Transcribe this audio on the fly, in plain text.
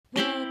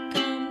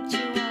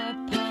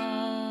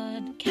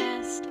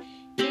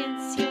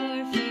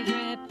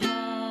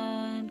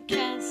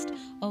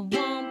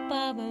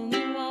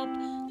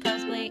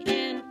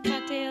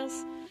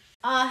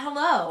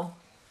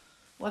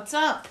What's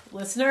up,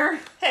 listener?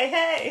 Hey,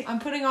 hey. I'm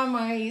putting on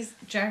my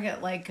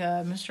jacket like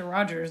Mr.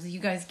 Rogers. You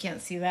guys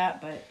can't see that,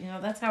 but,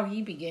 that's how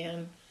he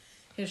began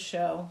his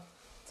show.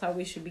 That's how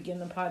we should begin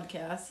the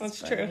podcast.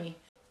 That's true. Me.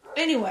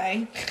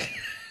 Anyway,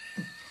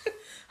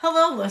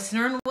 hello,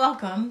 listener, and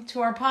welcome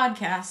to our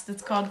podcast.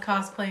 It's called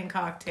Cosplay and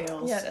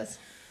Cocktails. Yeah, it is.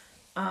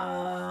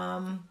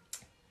 I'm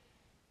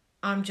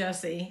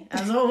Jessie,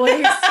 as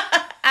always.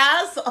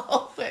 As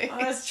always.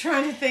 I was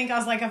trying to think. I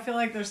was like, I feel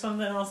like there's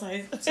something else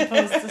I'm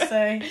supposed to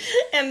say.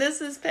 And this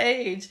is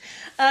Paige.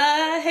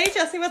 Hey,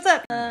 Jessie, what's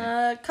up?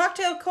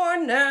 Cocktail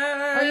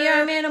corner. Oh,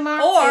 yeah, I made a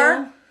mocktail.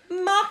 Or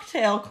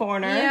mocktail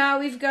corner. Yeah,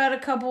 we've got a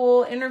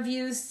couple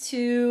interviews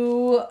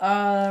to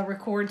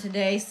record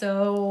today,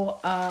 so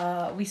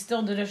we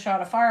still did a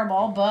shot of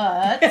Fireball,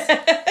 but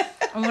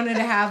I wanted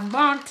to have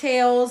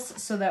mocktails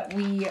so that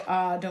we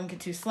don't get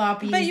too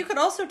sloppy. But you could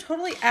also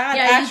totally add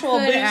actual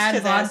booze add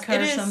to vodka this.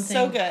 or It something. is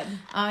so good.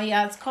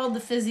 Yeah, it's called the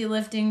Fizzy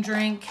Lifting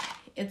Drink.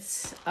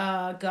 It's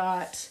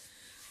got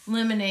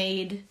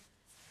lemonade,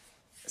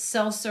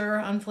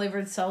 seltzer,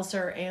 unflavored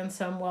seltzer, and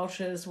some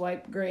Welch's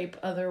white grape.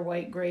 Other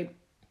white grape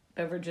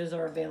beverages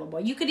are available.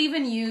 You could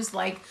even use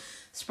like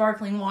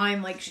sparkling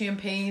wine, like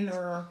champagne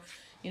or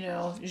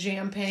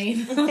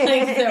champagne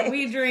like that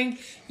we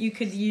drink. You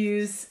could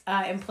use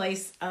in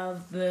place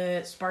of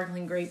the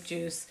sparkling grape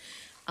juice,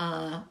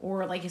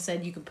 or like I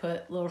said, you could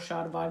put a little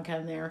shot of vodka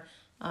in there.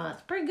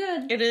 It's pretty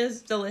good. It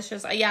is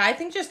delicious. Yeah, I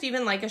think just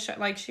even like a shot,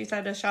 like she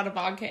said, a shot of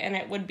vodka, and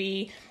it would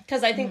be,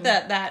 because I think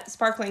that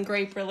sparkling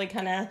grape really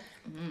kind of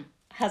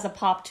has a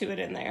pop to it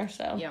in there.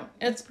 So yeah,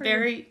 it's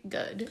very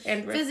good.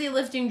 And Fizzy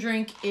Lifting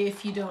Drink,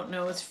 if you don't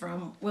know, is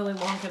from Willy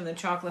Wonka and the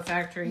Chocolate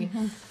Factory.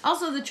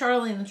 Also, the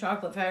Charlie and the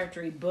Chocolate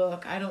Factory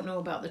book. I don't know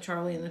about the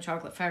Charlie and the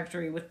Chocolate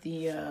Factory with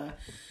the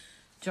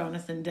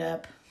Jonathan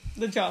Depp.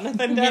 The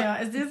Jonathan Depp.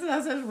 Yeah, is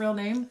that his real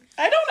name?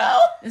 I don't know.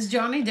 Is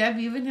Johnny Depp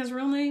even his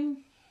real name?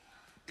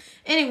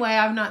 Anyway,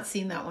 I've not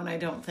seen that one, I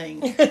don't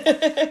think.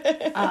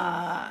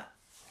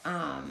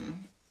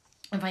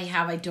 If I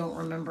have, I don't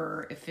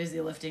remember if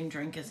Fizzy Lifting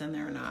Drink is in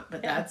there or not.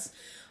 But that's,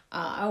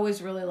 I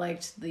always really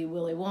liked the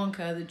Willy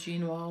Wonka, the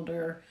Gene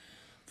Wilder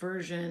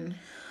version.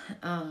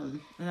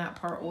 And that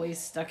part always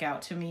stuck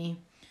out to me.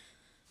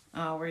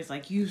 Where he's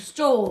like, you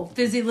stole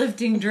Fizzy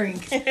Lifting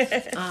Drink.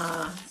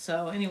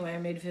 So anyway, I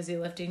made Fizzy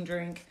Lifting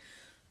Drink.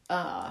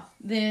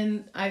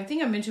 Then I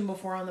think I mentioned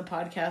before on the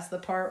podcast the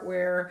part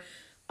where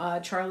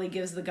Charlie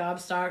gives the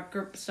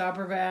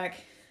gobstopper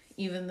back,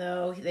 even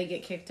though they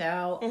get kicked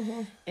out.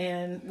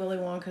 And Willy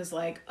Wonka's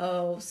like,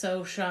 oh,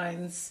 so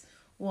shines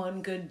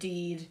one good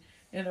deed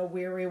in a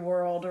weary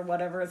world, or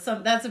whatever.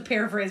 That's a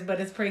paraphrase,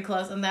 but it's pretty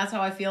close. And that's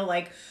how I feel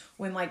like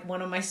when like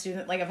one of my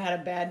students, like I've had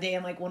a bad day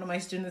and like one of my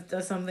students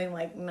does something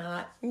like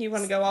not. You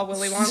want to go all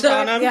Willy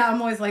Wonka on them? Yeah,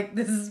 I'm always like,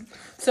 this is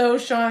so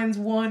shines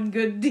one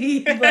good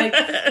deed. Like,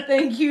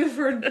 thank you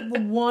for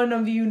one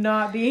of you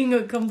not being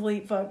a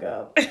complete fuck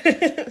up.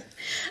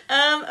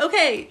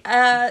 Okay,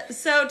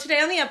 so today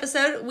on the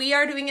episode, we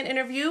are doing an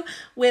interview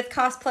with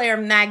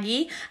cosplayer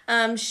Maggie.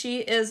 She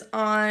is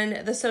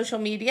on the social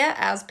media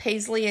as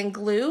Paisley and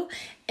Glue,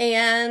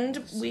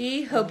 and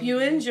we hope you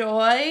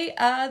enjoy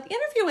the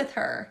interview with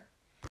her.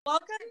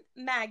 Welcome,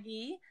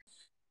 Maggie.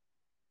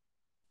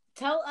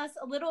 Tell us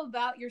a little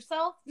about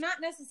yourself,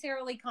 not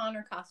necessarily con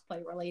or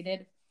cosplay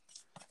related.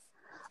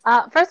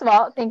 First of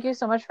all, thank you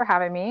so much for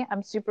having me.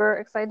 I'm super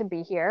excited to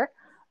be here.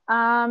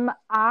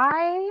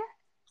 I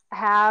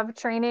have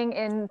training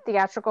in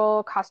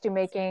theatrical costume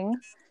making,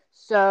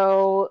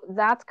 so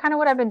that's kind of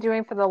what I've been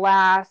doing for the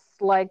last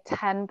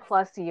 10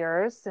 plus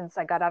years since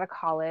I got out of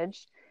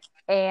college,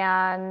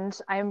 and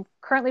I'm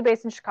currently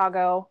based in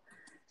Chicago.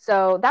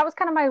 So that was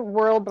kind of my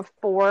world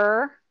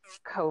before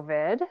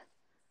COVID,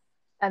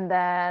 and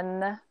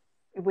then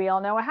we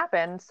all know what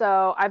happened.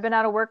 So I've been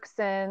out of work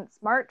since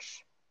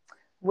March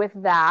with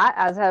that,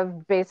 as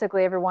have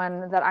basically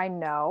everyone that I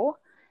know.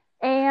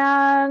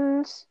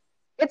 And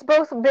it's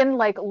both been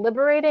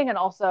liberating and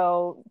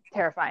also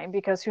terrifying,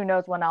 because who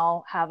knows when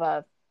I'll have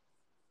a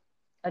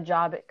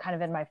job kind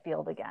of in my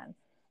field again.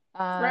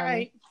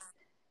 Right.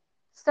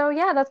 So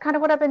yeah, that's kind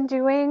of what I've been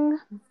doing.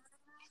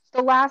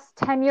 The last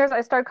 10 years,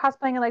 I started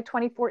cosplaying in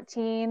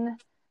 2014,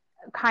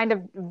 kind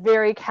of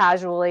very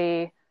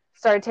casually,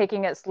 started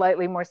taking it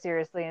slightly more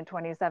seriously in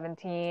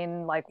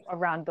 2017,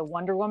 around the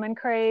Wonder Woman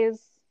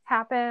craze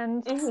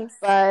happened.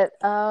 But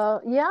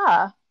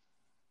yeah,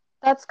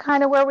 that's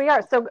kind of where we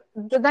are. So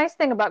the nice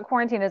thing about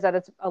quarantine is that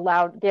it's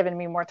given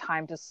me more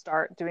time to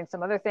start doing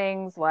some other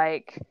things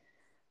like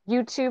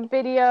YouTube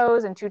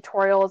videos and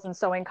tutorials and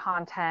sewing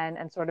content,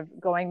 and sort of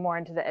going more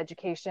into the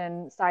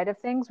education side of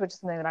things, which is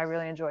something that I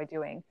really enjoy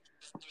doing.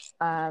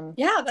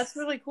 Yeah, that's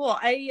really cool.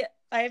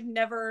 I've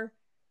never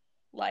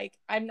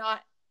I'm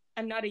not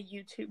a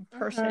YouTube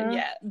person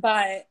yet,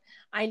 but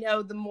I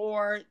know the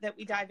more that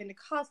we dive into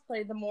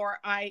cosplay, the more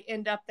I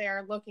end up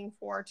there looking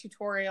for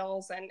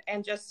tutorials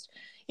and just,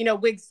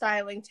 wig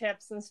styling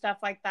tips and stuff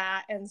like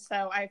that. And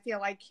so I feel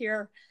like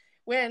here,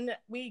 when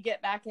we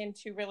get back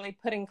into really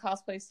putting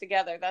cosplays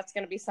together, that's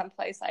going to be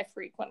someplace I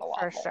frequent a lot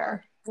more.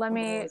 Sure. Let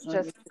me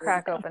just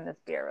crack open this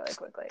beer really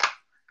quickly.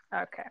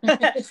 Okay.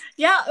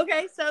 Yeah.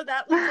 Okay. So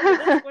that leads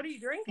into this. What are you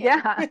drinking?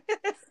 Yeah.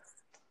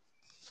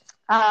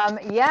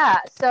 Yeah.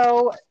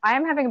 So I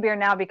am having a beer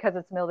now because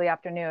it's middle of the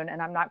afternoon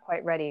and I'm not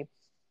quite ready.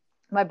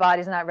 My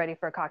body's not ready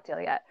for a cocktail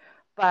yet.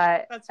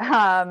 But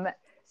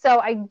so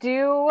I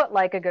do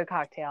like a good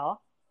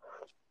cocktail.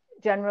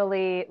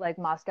 Generally, like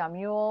Moscow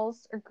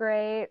Mules are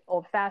great.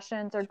 Old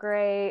Fashions are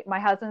great. My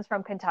husband's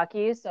from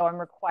Kentucky, so I'm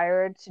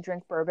required to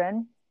drink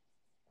bourbon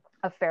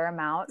a fair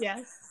amount.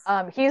 Yes.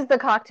 He's the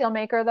cocktail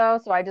maker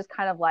though, so I just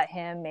kind of let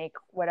him make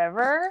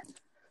whatever.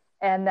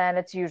 And then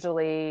it's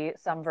usually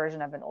some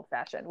version of an old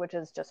fashioned, which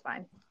is just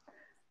fine.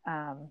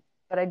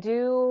 But I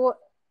do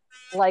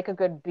like a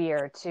good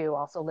beer too.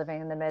 Also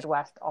living in the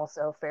Midwest,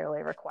 also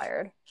fairly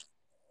required.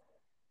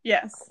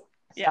 Yes. So.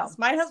 Yes.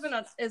 My husband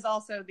is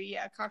also the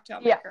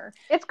cocktail maker.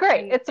 Yeah. It's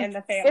great. In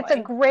the family. It's a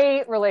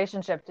great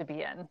relationship to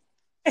be in.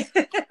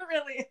 It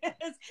really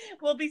is.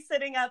 We'll be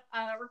sitting up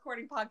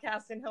recording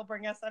podcasts and he'll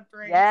bring us up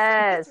drinks.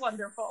 Yes. It's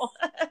wonderful.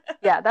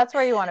 Yeah, that's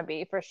where you want to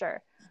be for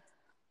sure.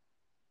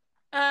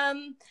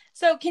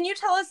 So can you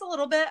tell us a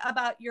little bit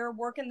about your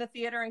work in the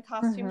theater and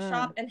costume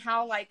shop and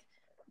how like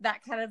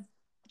that kind of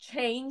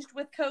changed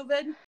with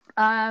COVID?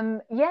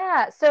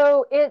 Yeah,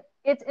 so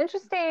it's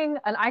interesting,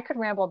 and I could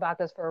ramble about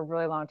this for a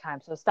really long time,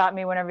 so stop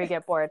me whenever you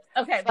get bored.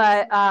 Okay.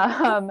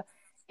 But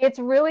it's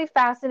really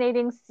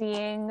fascinating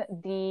seeing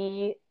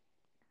the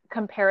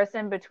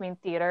comparison between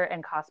theater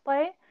and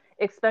cosplay,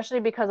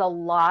 especially because a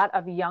lot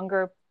of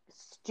younger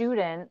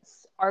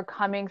students are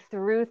coming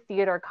through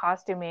theater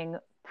costuming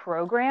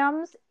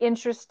programs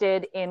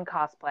interested in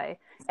cosplay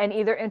and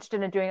either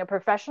interested in doing it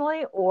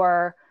professionally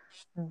or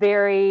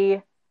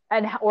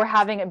or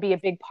having it be a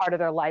big part of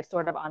their life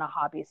sort of on a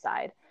hobby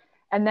side,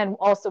 and then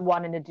also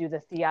wanting to do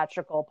the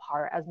theatrical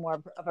part as more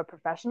of a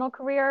professional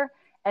career,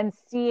 and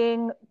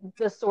seeing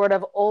the sort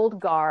of old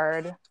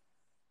guard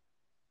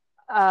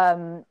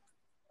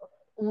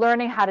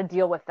learning how to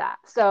deal with that.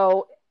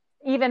 So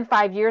even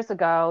 5 years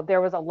ago,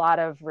 there was a lot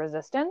of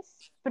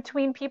resistance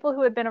between people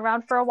who had been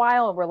around for a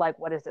while and were like,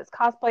 what is this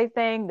cosplay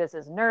thing? This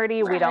is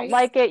nerdy. Right. We don't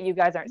like it. You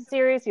guys aren't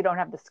serious. You don't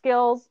have the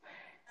skills.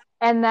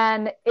 And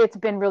then it's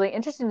been really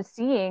interesting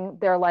seeing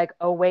they're like,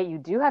 oh, wait, you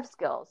do have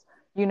skills.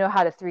 You know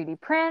how to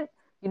 3D print.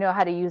 You know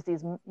how to use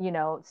these,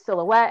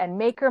 silhouette and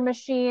maker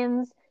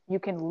machines. You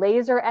can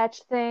laser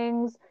etch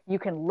things. You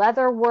can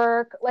leather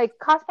work. Like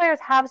cosplayers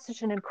have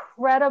such an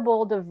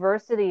incredible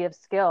diversity of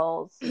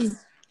skills.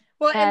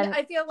 Well, and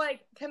I feel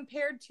like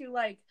compared to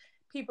like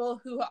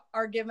people who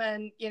are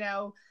given,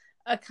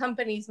 a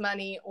company's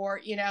money or,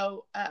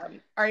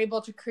 are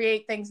able to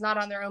create things not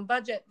on their own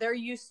budget, they're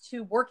used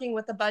to working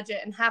with a budget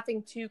and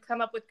having to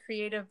come up with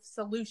creative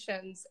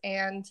solutions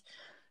and,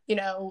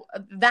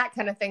 that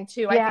kind of thing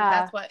too. I think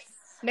that's what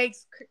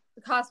makes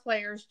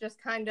cosplayers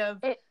just kind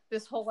of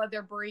this whole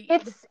other breed.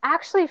 It's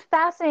actually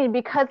fascinating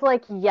because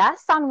like,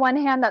 yes, on one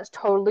hand, that's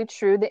totally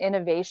true. The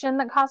innovation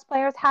that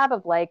cosplayers have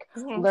of like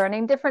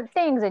learning different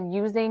things and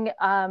using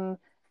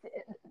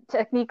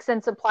techniques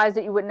and supplies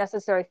that you wouldn't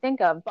necessarily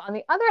think of. But on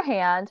the other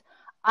hand,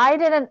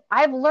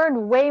 I've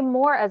learned way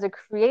more as a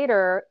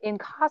creator in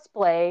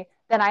cosplay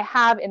than I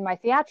have in my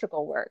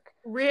theatrical work.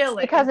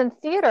 Really? Because in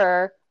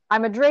theater,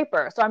 I'm a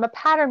draper. So I'm a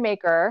pattern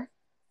maker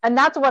and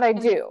that's what I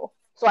do.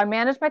 So I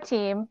manage my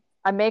team,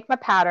 I make my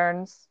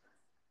patterns,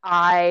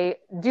 I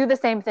do the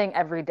same thing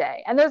every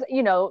day. And there's,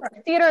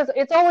 theaters,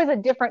 it's always a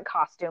different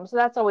costume. So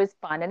that's always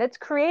fun and it's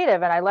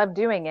creative and I love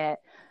doing it.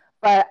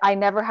 But I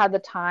never had the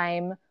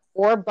time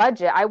or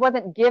budget. I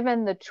wasn't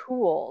given the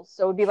tools.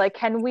 So it would be like,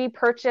 can we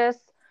purchase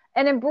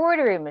an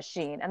embroidery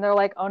machine? And they're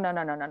like, oh,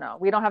 no.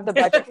 We don't have the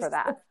budget for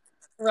that.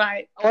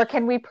 Right. Or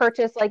can we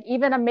purchase like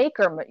even a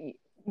maker,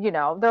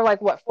 they're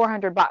like, what,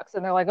 $400?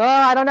 And they're like, oh,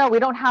 I don't know. We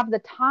don't have the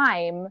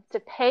time to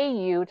pay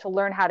you to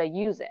learn how to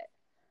use it.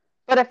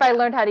 But if I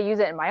learned how to use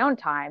it in my own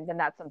time, then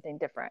that's something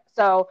different.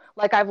 So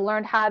like I've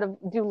learned how to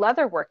do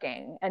leather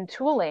working and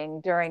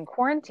tooling during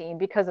quarantine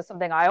because it's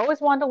something I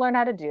always wanted to learn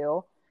how to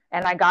do.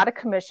 And I got a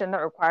commission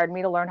that required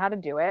me to learn how to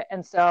do it.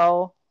 And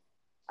so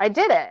I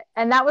did it.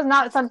 And that was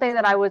not something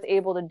that I was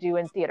able to do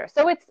in theater.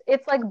 So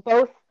it's like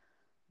both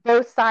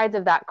sides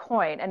of that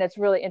coin. And it's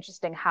really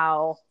interesting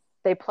how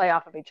they play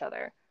off of each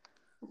other.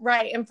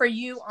 Right. And for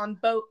you on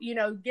both,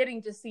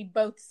 getting to see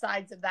both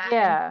sides of that.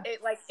 Yeah. And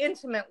it, like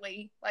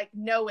intimately, like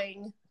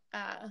knowing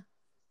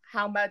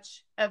how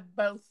much of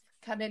both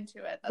come into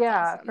it. That's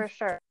awesome. For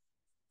sure.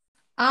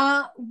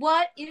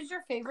 What is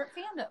your favorite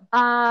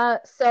fandom?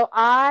 So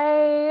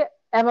I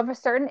am of a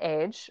certain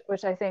age,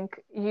 which I think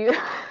you,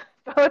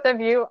 both of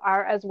you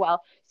are as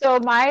well. So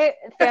my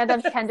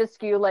fandoms tend to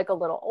skew like a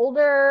little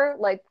older,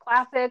 like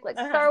classic, like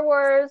Star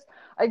Wars.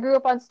 I grew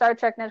up on Star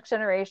Trek Next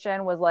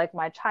Generation was like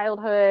my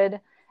childhood.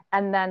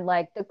 And then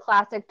like the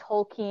classic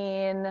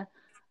Tolkien.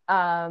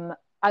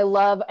 I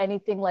love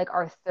anything like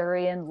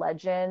Arthurian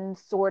legend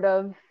sort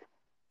of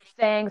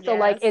thing. So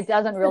like it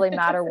doesn't really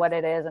matter what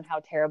it is and how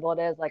terrible it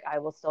is. Like I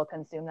will still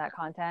consume that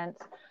content.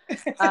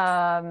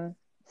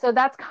 So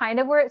that's kind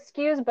of where it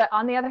skews. But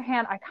on the other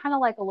hand, I kind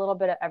of like a little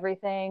bit of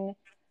everything.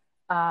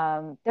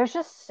 There's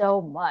just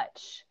so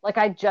much. Like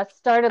I just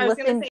started I was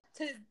listening. Gonna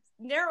say, to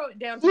narrow it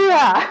down to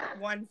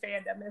one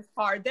fandom is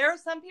hard. There are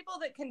some people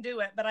that can do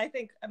it, but I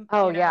think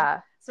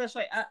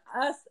especially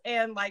us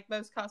and like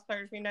most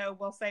cosplayers we know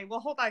will say, well,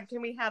 hold on,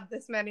 can we have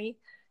this many?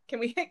 Can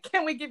we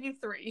give you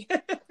 3?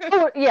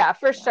 Oh yeah,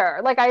 for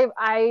sure. Like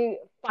I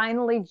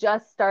finally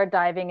just started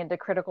diving into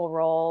Critical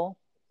Role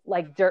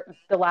like the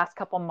last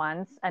couple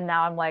months, and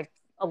now I'm like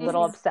a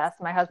little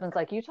obsessed. My husband's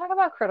like, you talk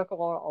about Critical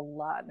Role a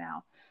lot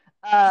now.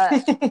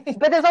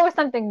 But there's always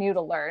something new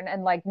to learn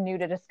and like new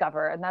to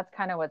discover, and that's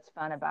kind of what's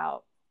fun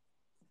about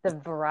the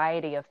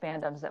variety of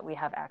fandoms that we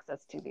have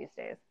access to these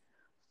days.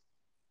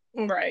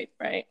 Right.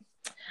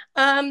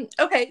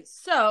 Okay,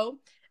 so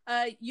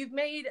you've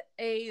made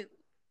a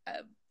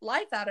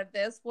life out of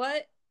this.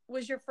 What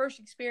was your first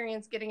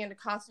experience getting into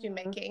costume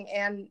making,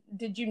 and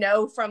did you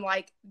know from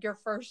like your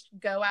first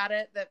go at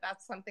it that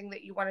that's something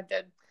that you wanted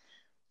to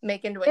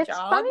make into a job? It's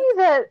funny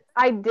that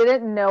I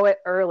didn't know it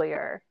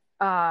earlier.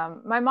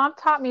 My mom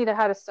taught me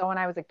how to sew when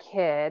I was a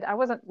kid. I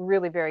wasn't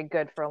really very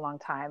good for a long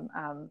time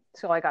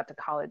till I got to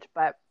college,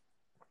 but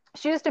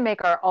she used to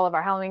make all of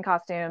our Halloween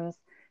costumes.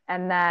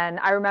 And then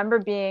I remember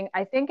being,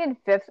 I think, in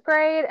 5th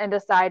grade and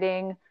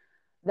deciding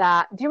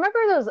that, do you remember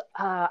those,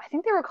 I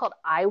think they were called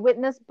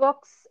eyewitness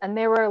books, and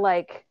they were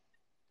like,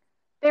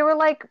 I don't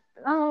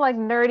know, like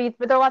nerdy,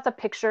 but there were lots of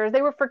pictures.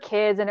 They were for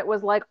kids, and it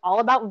was like all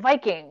about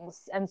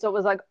Vikings. And so it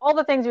was like all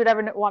the things you'd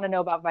ever want to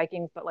know about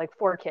Vikings, but like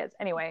for kids.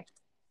 Anyway,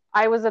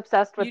 I was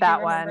obsessed with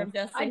that one.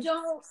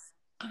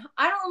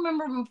 I don't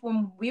remember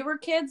when we were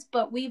kids,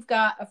 but we've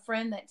got a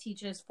friend that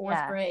teaches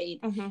 4th grade,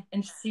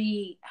 and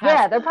she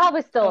has they're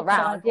probably still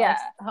around.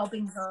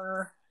 Helping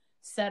her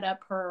set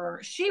up her.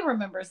 She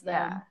remembers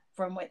them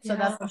from what, so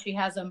that's when she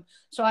has them.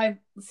 So I've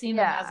seen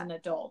them as an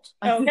adult.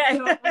 Okay.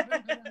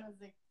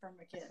 From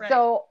a kid.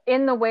 So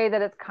in the way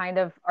that it's kind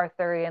of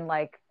Arthurian,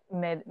 like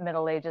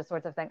middle ages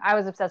sorts of thing, I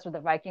was obsessed with the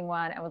Viking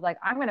one and was like,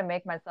 I'm going to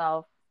make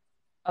myself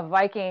a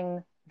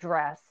Viking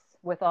dress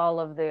with all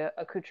of the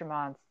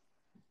accoutrements.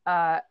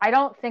 I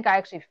don't think I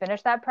actually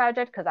finished that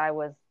project because I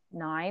was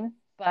 9,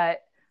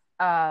 but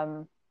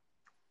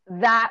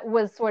that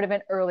was sort of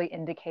an early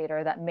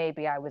indicator that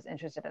maybe I was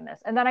interested in this.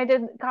 And then I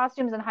did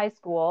costumes in high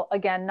school,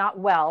 again, not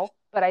well,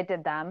 but I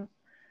did them.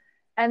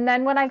 And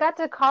then when I got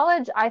to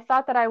college, I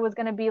thought that I was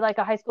going to be like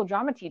a high school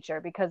drama teacher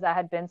because that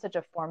had been such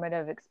a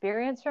formative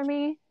experience for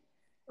me.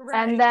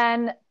 Right. And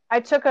then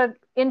I took an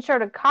intro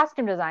to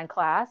costume design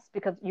class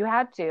because you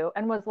had to,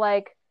 and was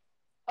like,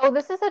 oh,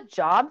 this is a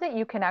job that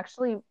you can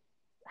actually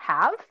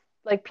have.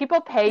 Like people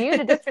pay you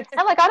to just, and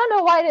like, I don't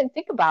know why I didn't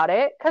think about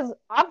it. Cause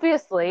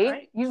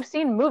obviously you've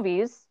seen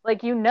movies,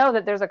 like, you know,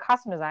 that there's a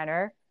costume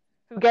designer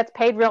who gets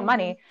paid real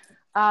money.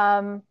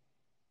 So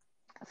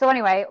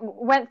anyway,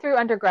 went through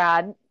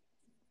undergrad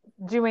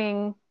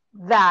doing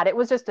that. It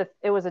was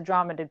a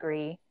drama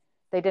degree.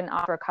 They didn't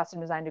offer a costume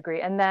design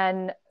degree, and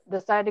then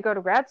decided to go to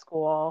grad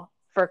school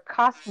for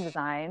costume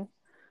design,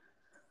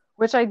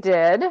 which I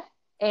did.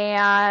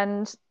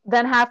 And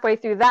then halfway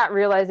through that,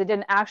 realized I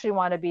didn't actually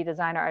want to be a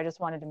designer. I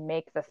just wanted to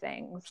make the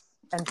things.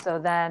 And so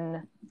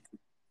then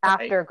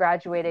after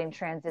graduating,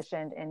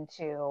 transitioned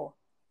into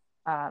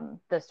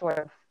the sort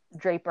of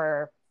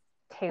draper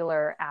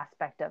tailor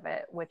aspect of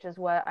it, which is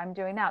what I'm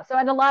doing now. So,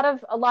 and a lot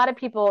of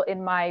people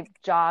in my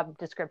job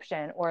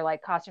description or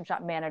like costume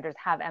shop managers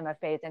have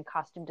MFAs in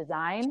costume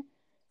design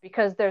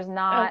because there's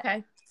not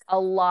a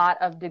lot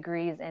of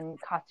degrees in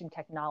costume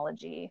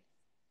technology.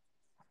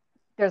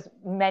 There's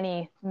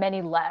many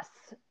less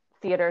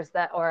theaters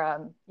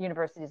or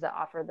universities that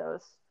offer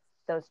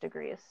those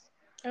degrees.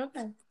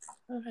 Okay.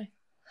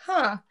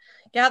 Huh.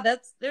 Yeah,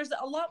 there's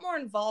a lot more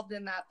involved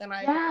in that than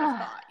I would have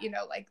thought. You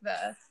know, like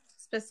the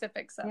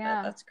specifics of it.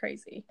 That's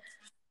crazy.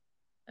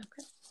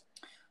 Okay.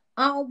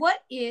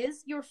 What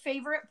is your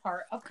favorite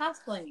part of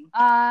cosplaying?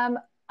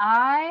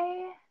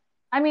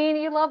 I mean,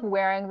 you love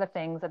wearing the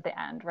things at the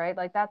end, right?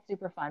 Like that's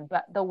super fun.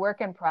 But the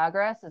work in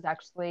progress is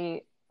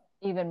actually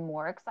even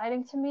more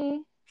exciting to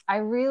me. I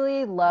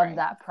really love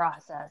that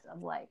process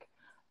of like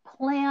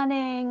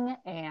planning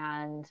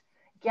and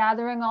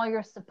gathering all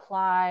your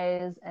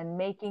supplies and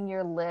making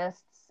your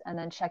lists and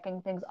then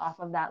checking things off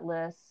of that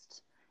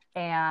list.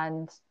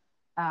 And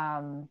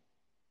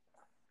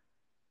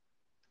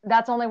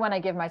that's only when I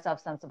give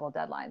myself sensible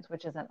deadlines,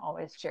 which isn't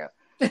always true.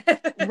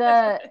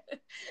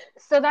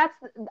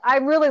 I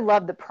really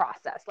love the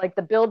process. Like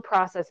the build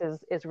process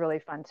is really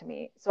fun to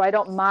me. So I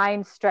don't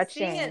mind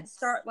stretching. Seeing it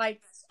start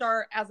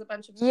as a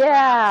bunch of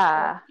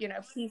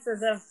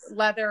pieces of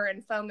leather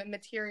and foam and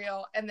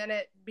material, and then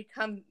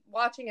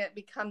watching it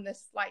become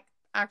this like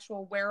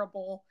actual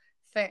wearable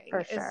thing.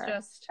 For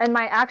sure. And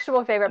my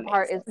actual favorite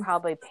part is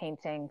probably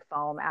painting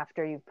foam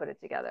after you've put it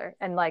together.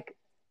 And like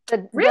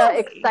the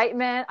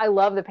excitement, I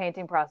love the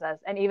painting process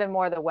and even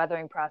more the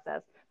weathering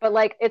process. But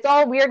like it's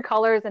all weird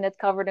colors and it's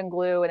covered in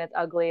glue and it's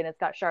ugly and it's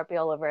got Sharpie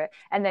all over it.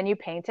 And then you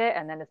paint it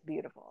and then it's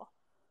beautiful.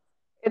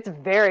 It's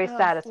very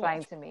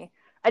satisfying to me.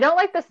 I don't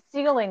like the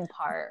sealing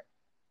part,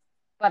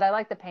 but I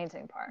like the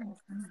painting part.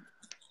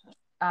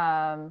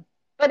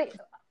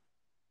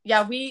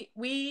 Yeah,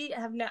 we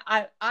have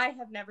I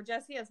have never.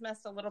 Jesse has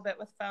messed a little bit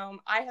with foam.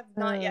 I have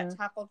not yet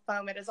tackled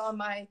foam. It is on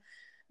my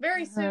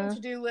very soon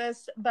to-do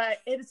list, but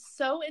it is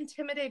so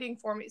intimidating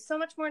for me. So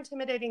much more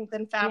intimidating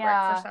than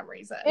fabric for some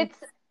reason.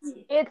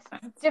 It's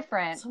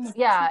different.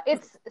 Yeah,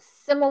 it's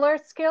similar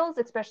skills,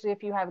 especially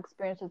if you have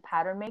experience with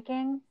pattern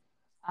making.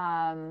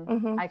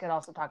 I could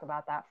also talk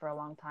about that for a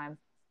long time.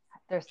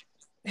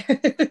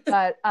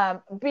 But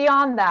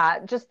beyond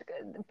that, just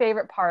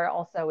favorite part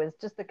also is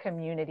just the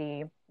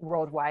community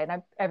worldwide.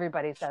 And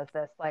everybody says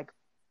this, like,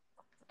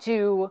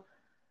 to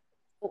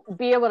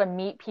be able to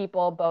meet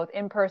people both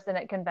in person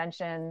at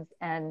conventions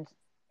and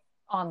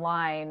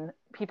online,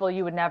 people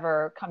you would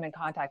never come in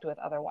contact with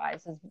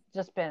otherwise, has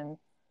just been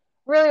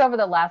really, over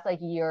the last like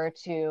year or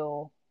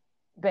two,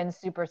 been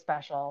super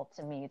special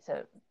to me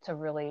to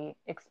really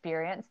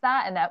experience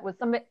that. And that was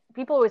something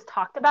people always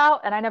talked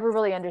about, and I never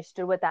really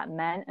understood what that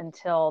meant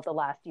until the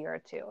last year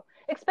or two,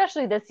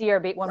 especially this year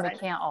when we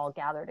can't all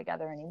gather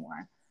together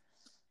anymore.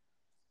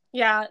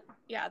 Yeah,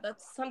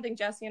 that's something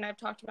Jesse and I've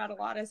talked about a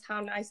lot, is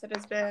how nice it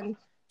has been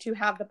to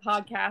have the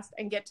podcast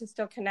and get to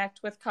still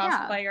connect with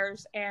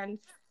cosplayers and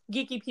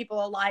geeky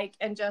people alike,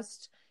 and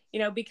just, you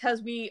know,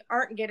 because we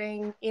aren't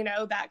getting, you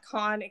know, that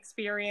con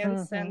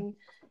experience and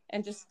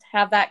just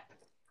have that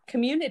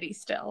community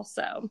still.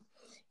 So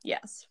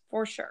yes,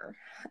 for sure.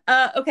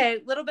 Okay,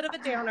 a little bit of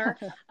a downer,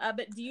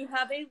 but do you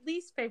have a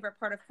least favorite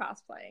part of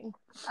cosplaying?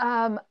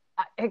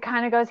 It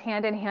kind of goes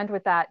hand in hand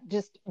with that,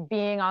 just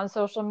being on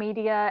social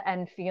media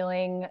and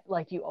feeling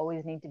like you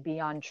always need to be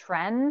on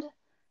trend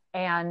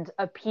and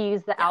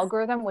appease the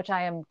algorithm, which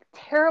I am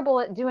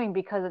terrible at doing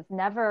because it's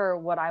never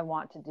what I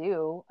want to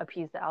do,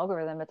 appease the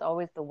algorithm. It's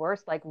always the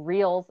worst. Like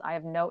reels, I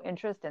have no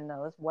interest in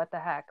those. What the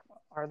heck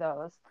are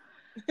those?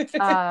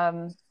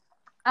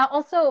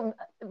 Also,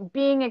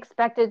 being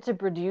expected to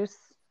produce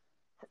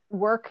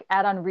work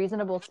at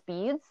unreasonable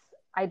speeds,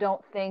 I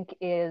don't think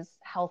is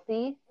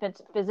healthy,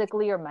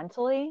 physically or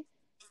mentally.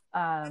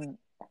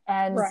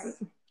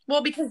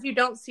 Well, because you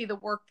don't see the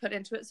work put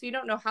into it, so you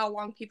don't know how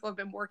long people have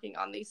been working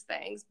on these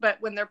things. But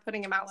when they're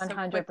putting them out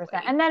 100%, so quickly,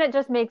 and then it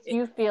just makes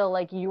you feel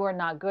like you are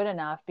not good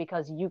enough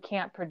because you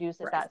can't produce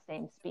at that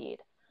same speed.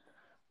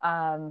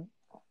 And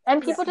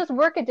people just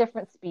work at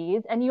different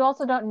speeds, and you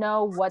also don't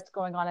know what's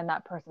going on in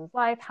that person's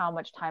life, how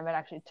much time it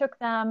actually took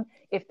them,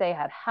 if they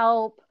had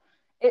help.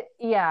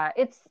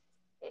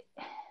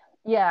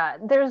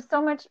 There's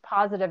so much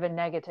positive and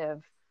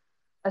negative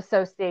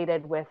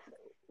associated with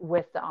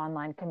the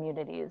online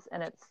communities,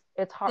 and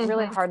it's hard,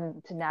 really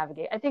hard to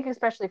navigate. I think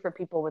especially for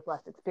people with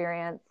less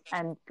experience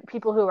and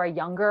people who are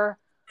younger,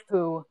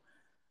 who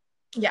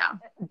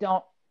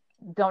don't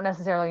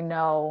necessarily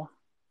know,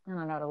 I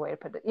don't know the way to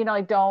put it, you know,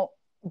 like don't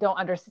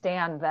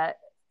understand that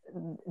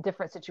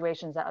different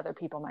situations that other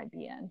people might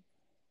be in,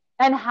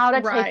 and how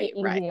to take it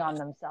easy on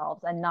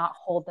themselves and not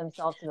hold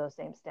themselves to those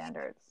same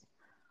standards.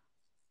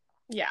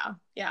 Yeah,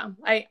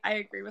 I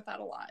agree with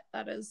that a lot.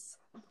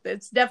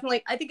 It's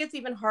definitely, I think it's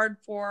even hard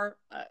for,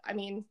 I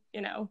mean,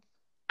 you know,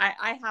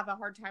 I have a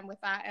hard time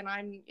with that, and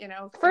I'm, you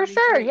know, for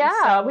sure.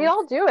 Yeah, so, we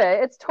all do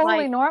it. It's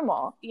totally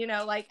normal. You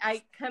know, like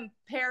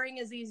comparing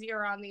is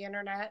easier on the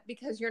internet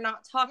because you're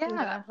not talking to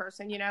that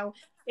person. You know,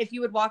 if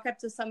you would walk up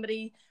to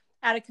somebody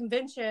at a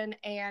convention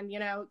and, you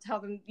know,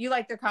 tell them you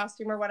like their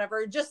costume or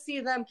whatever, just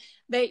see them,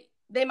 they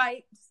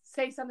might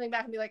say something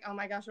back and be like, oh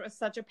my gosh, it was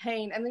such a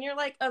pain. And then you're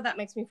like, oh, that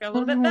makes me feel a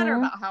little bit better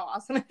about how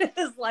awesome it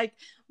is. Like,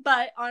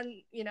 but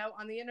on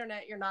the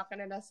internet, you're not going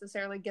to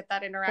necessarily get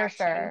that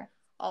interaction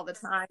all the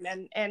time.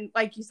 And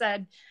like you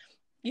said,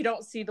 you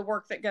don't see the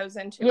work that goes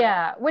into it.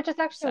 Yeah, which is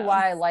actually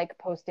why I like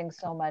posting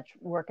so much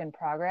work in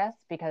progress,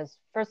 because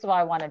first of all,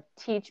 I want to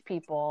teach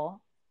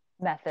people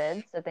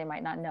methods that they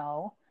might not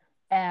know,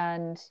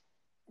 and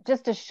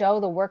just to show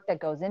the work that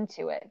goes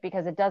into it,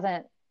 because it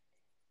doesn't,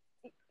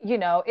 you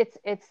know, it's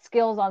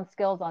skills on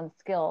skills on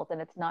skills,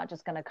 and it's not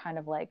just going to kind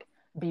of like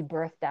be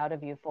birthed out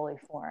of you fully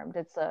formed.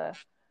 It's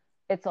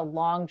a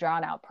long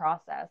drawn out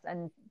process,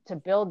 and to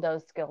build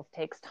those skills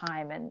takes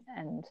time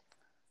and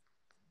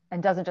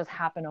doesn't just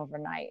happen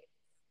overnight.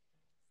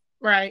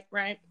 Right.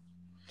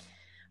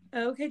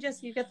 Okay,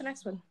 Jesse, you get the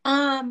next one.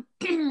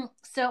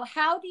 So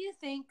how do you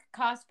think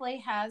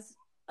cosplay has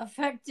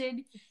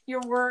affected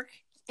your work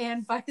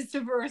and vice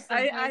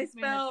versa? I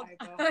spelled.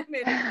 I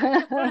made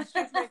it.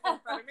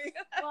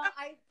 Well,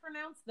 I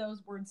pronounce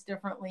those words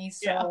differently,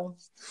 so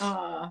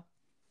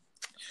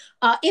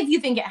if you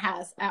think it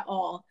has at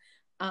all,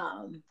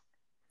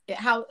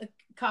 how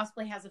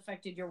cosplay has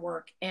affected your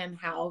work and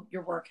how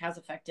your work has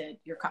affected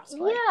your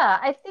cosplay. Yeah,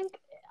 I think.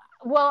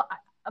 Well,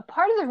 a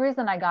part of the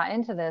reason I got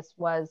into this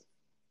was,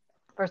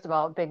 first of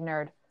all, big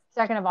nerd.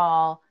 Second of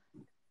all,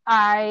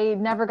 I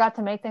never got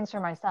to make things for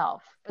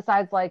myself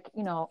besides, like,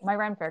 you know, my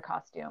Ren Fair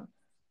costume.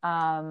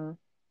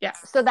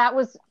 So that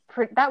was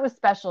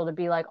special to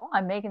be like, oh,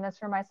 I'm making this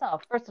for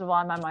myself. First of all,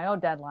 I'm on my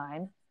own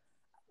deadline.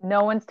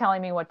 No one's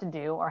telling me what to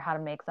do or how to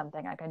make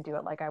something. I can do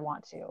it like I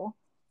want to.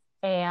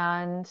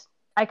 And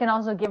I can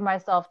also give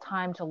myself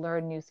time to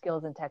learn new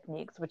skills and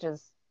techniques, which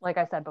is like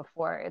I said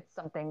before, it's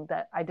something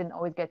that I didn't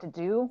always get to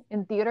do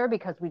in theater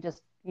because we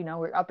just,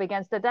 we're up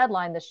against the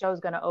deadline. The show's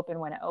going to open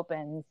when it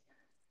opens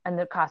and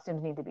the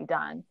costumes need to be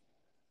done.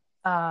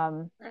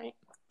 Right.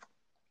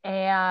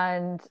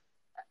 And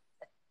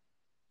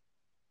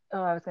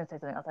I was going to say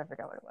something else. I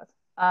forgot what it was.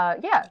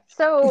 Yeah.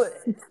 So,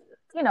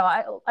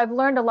 I've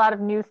learned a lot of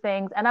new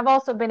things, and I've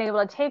also been able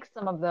to take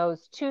some of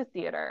those to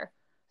theater.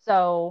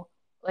 So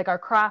like our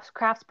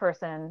crafts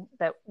person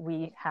that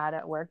we had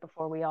at work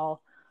before we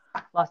all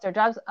lost our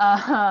jobs,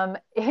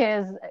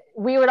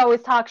 we would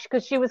always talk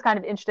because she was kind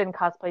of interested in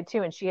cosplay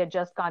too, and she had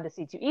just gone to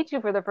C2E2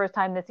 for the first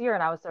time this year,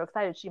 and I was so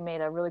excited. She made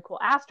a really cool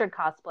Astrid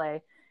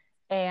cosplay,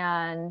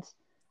 and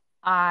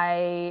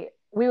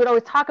we would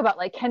always talk about,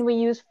 like, can we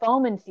use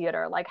foam in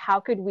theater? Like, how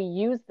could we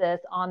use this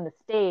on the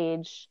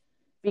stage?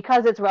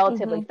 Because it's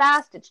relatively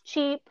fast, it's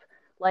cheap,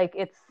 like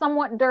it's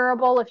somewhat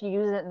durable if you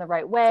use it in the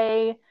right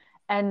way.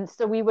 And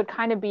so we would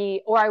kind of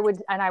I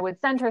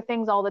would send her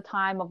things all the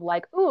time of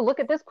like, ooh,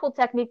 look at this cool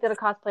technique that a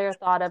cosplayer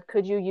thought of.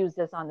 Could you use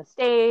this on the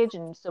stage?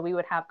 And so we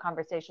would have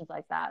conversations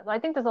like that. So I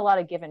think there's a lot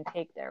of give and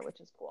take there, which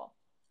is cool.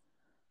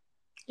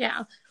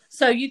 Yeah.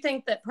 So you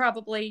think that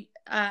probably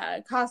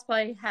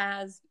cosplay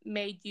has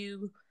made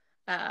you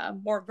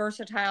more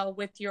versatile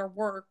with your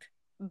work,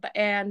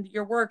 and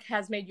your work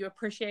has made you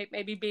appreciate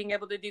maybe being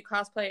able to do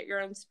cosplay at your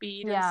own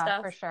speed and stuff?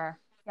 Yeah, for sure.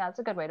 Yeah, that's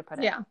a good way to put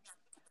it.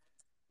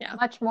 Yeah.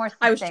 Much more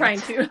succinct. I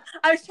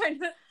was trying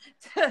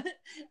to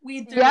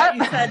weed through what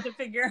you said to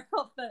figure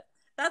out, but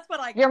that's what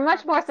I got. You're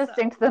much more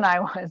succinct than I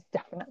was,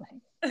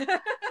 definitely.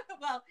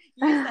 Well,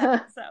 you said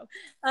it, so.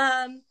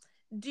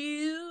 Do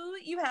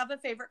you have a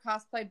favorite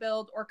cosplay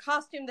build or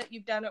costume that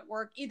you've done at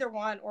work, either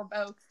one or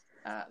both?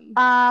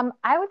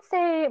 I would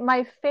say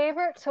my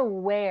favorite to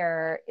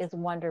wear is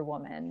Wonder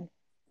Woman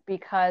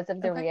because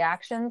of the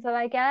reactions that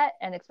I get,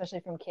 and especially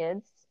from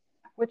kids,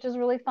 which is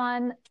really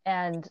fun.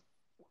 And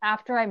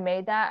after I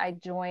made that, I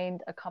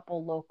joined a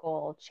couple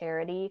local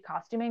charity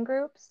costuming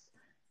groups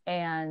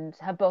and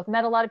have both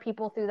met a lot of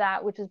people through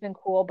that, which has been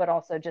cool, but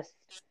also just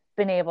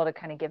been able to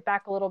kind of give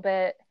back a little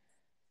bit.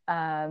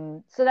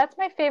 So that's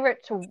my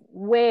favorite to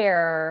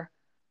wear.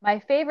 My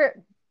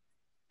favorite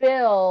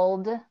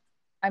build,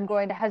 I'm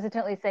going to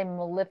hesitantly say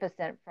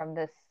Maleficent from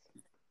this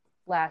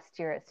last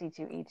year at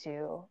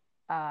C2E2.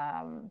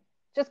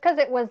 Just because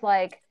it was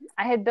like,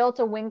 I had built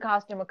a wing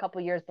costume a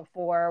couple years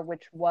before,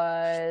 which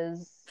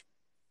was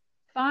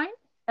fine.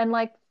 And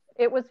like,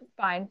 it was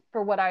fine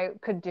for what I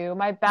could do.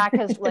 My back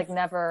has like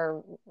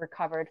never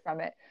recovered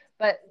from it.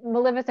 But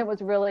Maleficent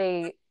was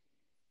really,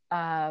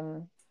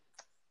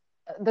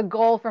 the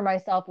goal for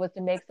myself was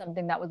to make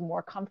something that was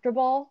more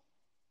comfortable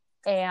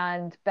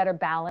and better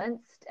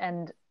balanced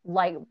and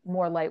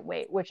more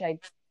lightweight, which I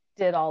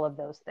did all of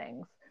those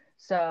things.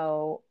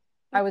 So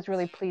I was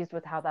really pleased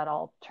with how that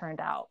all turned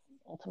out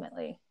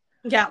ultimately.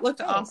 Yeah, it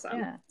looked awesome.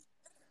 Yeah.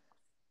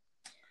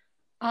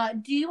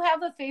 Do you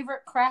have a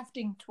favorite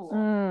crafting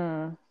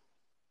tool?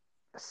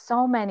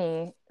 So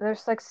many.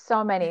 There's like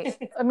so many.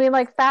 I mean,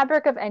 like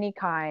fabric of any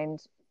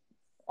kind,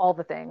 all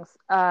the things.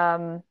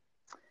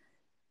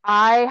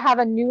 I have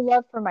a new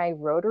love for my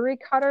rotary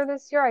cutter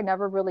this year. I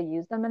never really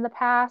used them in the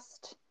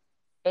past.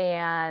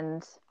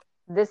 And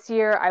this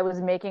year I was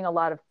making a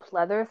lot of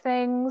pleather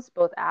things,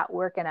 both at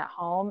work and at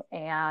home,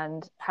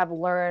 and have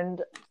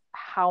learned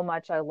how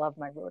much I love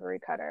my rotary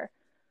cutter.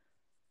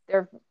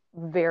 They're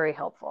very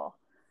helpful.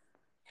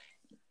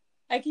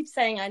 I keep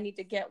saying I need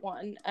to get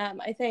one.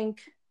 I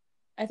think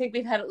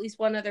we've had at least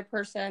one other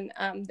person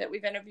that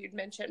we've interviewed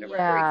mention a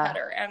rotary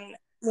cutter. And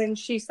when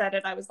she said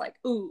it, I was like,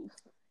 ooh.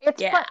 It's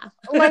fun.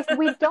 Like,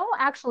 we don't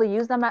actually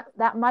use them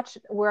that much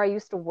where I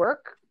used to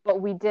work,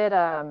 but we did.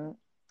 Have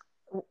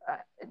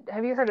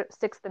you heard of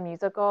Six the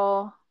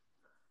Musical?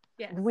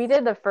 Yes. We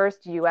did the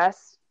first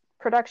U.S.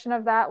 production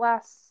of that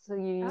last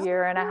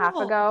year and a half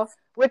ago,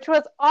 which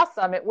was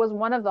awesome. It was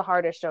one of the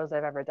hardest shows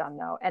I've ever done,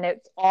 though, and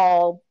it's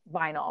all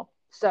vinyl.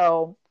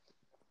 So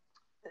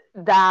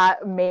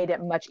that made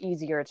it much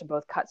easier to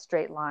both cut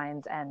straight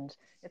lines, and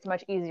it's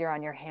much easier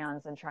on your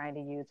hands than trying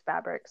to use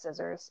fabric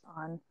scissors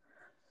on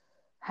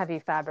heavy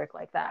fabric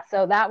like that.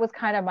 So that was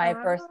kind of my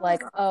first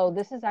like, oh,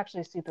 this is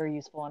actually super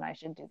useful and I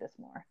should do this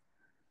more.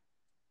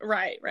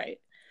 Right.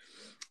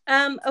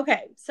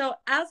 Okay. So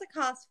as a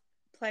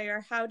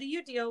cosplayer, how do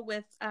you deal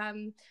with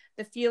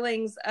the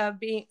feelings of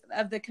the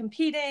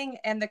competing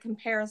and the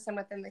comparison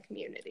within the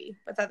community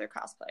with other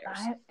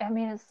cosplayers? I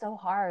mean, it's so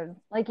hard.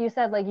 Like you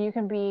said, like you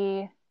can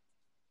be,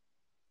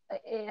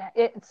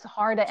 it's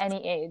hard at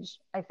any age.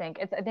 I think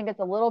it's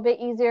a little bit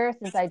easier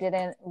since I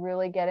didn't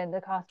really get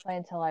into cosplay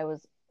until I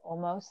was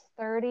almost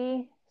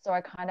 30, so I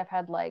kind of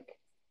had like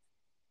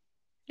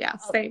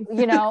same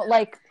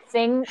like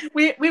things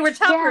we were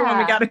tougher when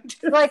we got into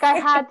it. Like I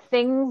had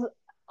things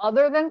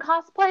other than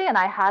cosplay, and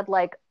I had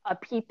like a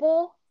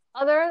people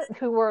other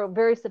who were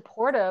very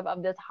supportive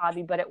of this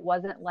hobby, but it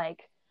wasn't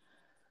like,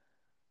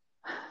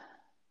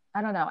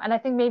 I don't know. And I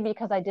think maybe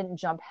because I didn't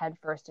jump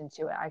headfirst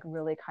into it, I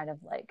really kind of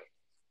like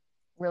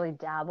really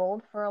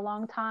dabbled for a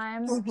long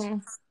time.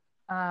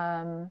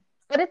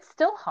 but it's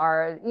still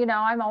hard.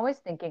 I'm always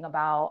thinking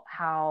about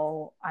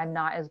how I'm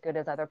not as good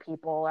as other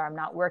people, or I'm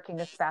not working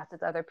as fast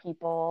as other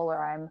people,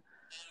 or I'm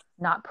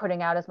not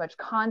putting out as much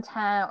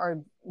content,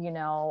 or,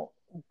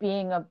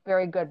 being a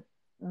very good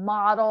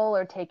model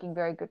or taking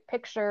very good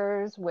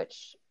pictures,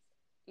 which,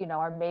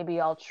 are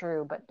maybe all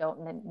true, but don't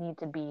need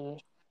to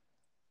be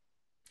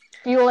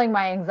fueling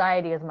my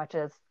anxiety as much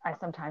as I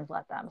sometimes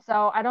let them.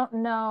 So I don't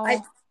know.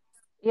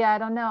 I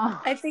don't know.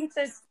 I think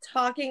that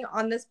talking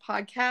on this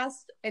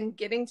podcast and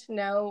getting to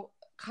know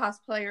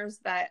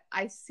cosplayers that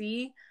I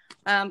see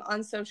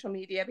on social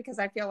media, because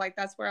I feel like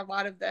that's where a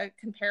lot of the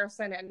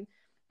comparison and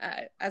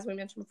as we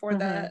mentioned before,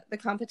 the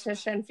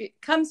competition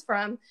comes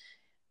from.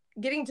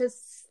 Getting to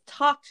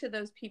talk to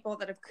those people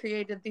that have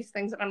created these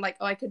things that I'm like,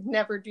 oh, I could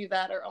never do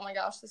that, or oh my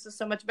gosh, this is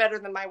so much better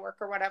than my work,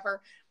 or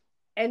whatever.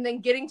 And then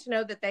getting to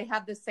know that they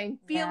have the same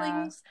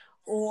feelings,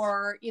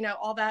 or,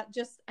 all that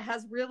just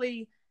has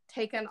really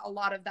taken a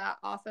lot of that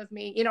off of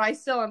me. I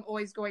still am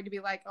always going to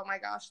be like, oh my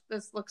gosh,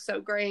 this looks so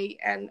great,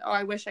 and oh,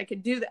 I wish I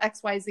could do the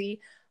XYZ.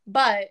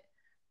 But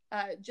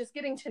just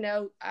getting to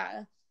know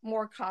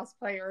more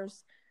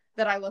cosplayers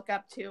that I look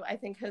up to, I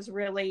think has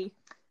really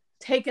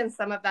taken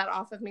some of that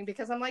off of me,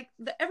 because I'm like,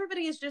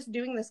 everybody is just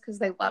doing this because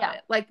they love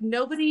it. Like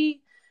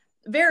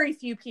very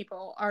few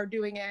people are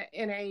doing it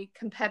in a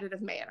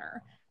competitive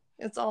manner.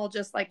 It's all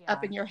just like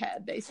up in your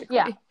head, basically.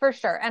 Yeah, for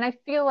sure. And I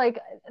feel like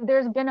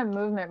there's been a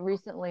movement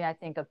recently, I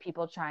think, of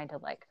people trying to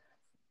like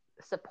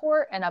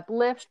support and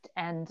uplift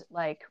and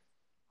like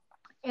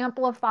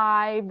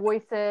amplify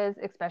voices,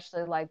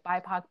 especially like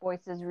BIPOC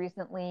voices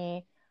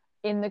recently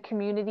in the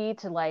community,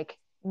 to like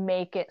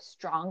make it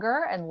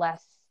stronger and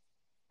less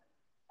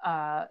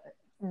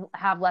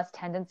have less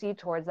tendency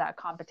towards that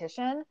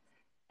competition.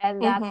 And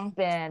that's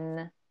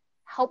been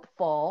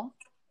helpful,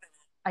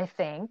 I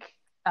think.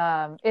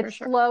 It's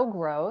slow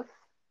growth,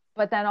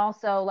 but then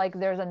also like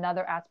there's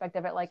another aspect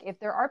of it. Like if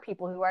there are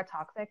people who are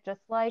toxic,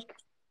 just like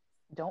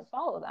don't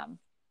follow them.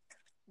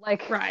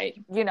 Like,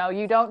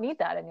 you don't need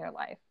that in your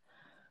life.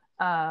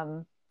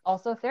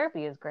 Also,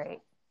 therapy is great.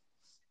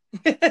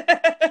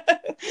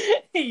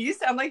 You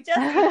sound like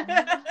Jesse.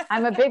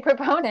 I'm a big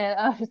proponent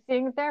of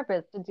seeing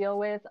therapists to deal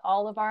with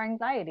all of our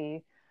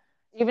anxiety,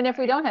 even if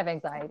we don't have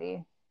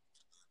anxiety.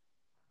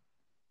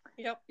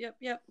 Yep.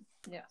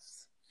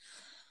 Yes.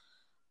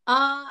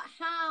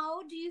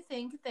 How do you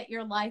think that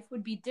your life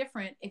would be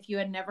different if you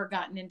had never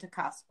gotten into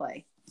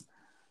cosplay?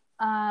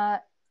 I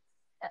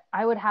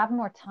would have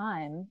more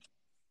time.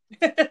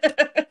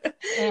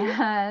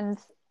 And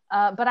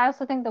but I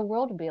also think the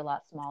world would be a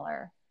lot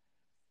smaller.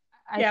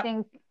 I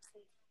think,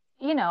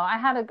 I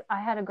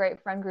had a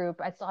great friend group.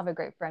 I still have a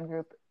great friend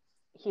group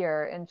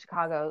here in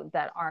Chicago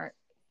that aren't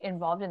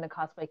involved in the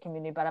cosplay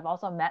community, but I've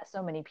also met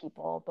so many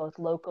people, both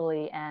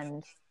locally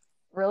and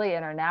really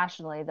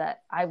internationally,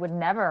 that I would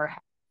never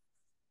have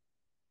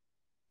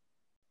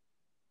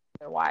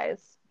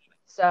otherwise.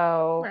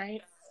 So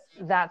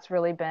that's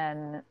really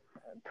been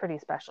pretty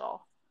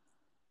special.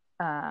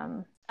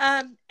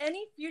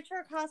 Any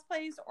future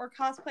cosplays or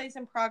cosplays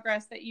in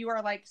progress that you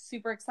are like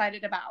super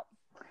excited about?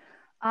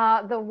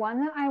 The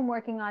one that I'm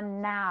working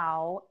on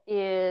now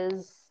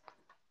is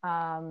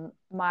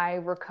my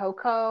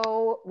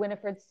Rococo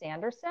Winifred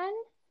Sanderson,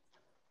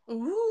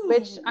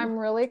 which I'm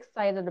really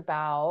excited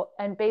about.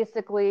 And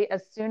basically,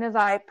 as soon as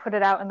I put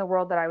it out in the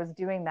world that I was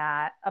doing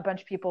that, a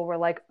bunch of people were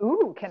like,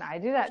 ooh, can I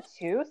do that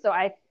too? So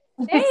I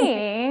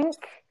think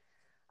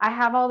I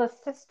have all the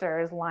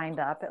sisters lined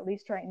up, at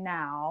least right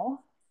now.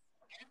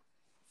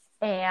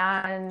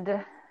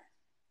 And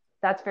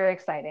that's very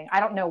exciting. I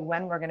don't know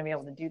when we're going to be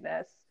able to do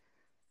this,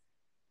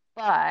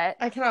 but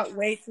I cannot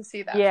wait to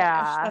see that.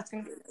 Yeah. That's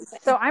going to be amazing.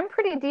 So I'm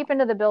pretty deep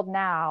into the build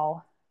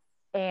now.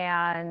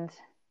 And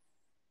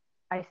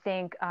I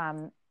think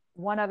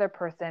one other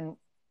person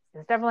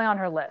is definitely on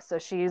her list. So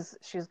she's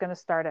going to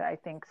start it, I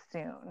think,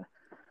 soon.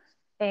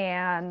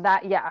 And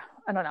that,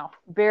 I don't know,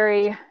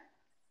 very,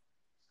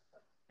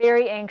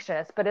 very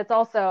anxious, but it's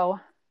also,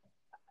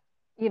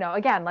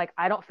 again, like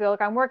I don't feel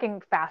like I'm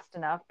working fast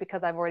enough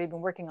because I've already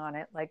been working on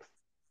it.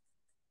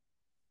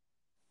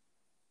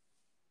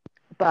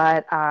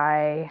 But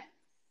I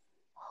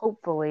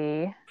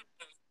hopefully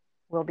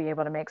will be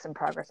able to make some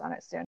progress on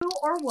it soon. Who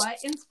or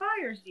what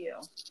inspires you?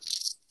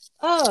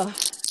 I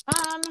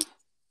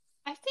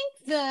think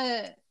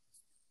this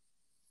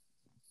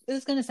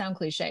is going to sound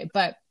cliche,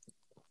 but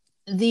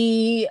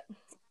the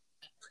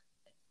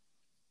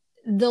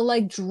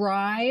like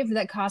drive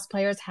that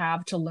cosplayers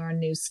have to learn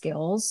new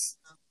skills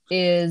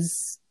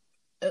is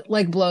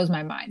like blows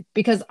my mind,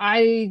 because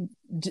I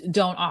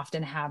don't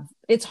often have,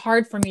 it's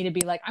hard for me to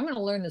be like, I'm going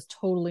to learn this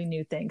totally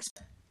new things.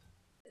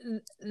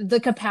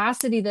 The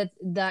capacity that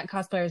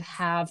cosplayers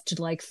have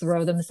to like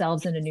throw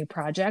themselves into new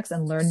projects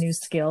and learn new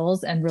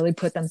skills and really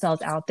put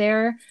themselves out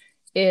there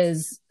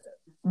is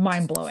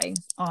mind blowing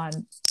on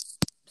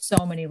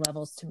so many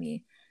levels to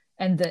me.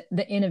 And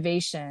the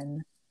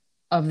innovation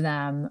of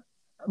them,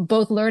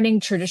 both learning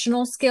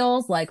traditional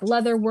skills like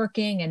leather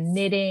working and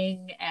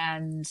knitting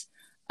and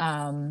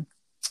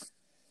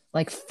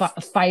like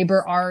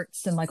fiber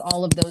arts and like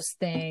all of those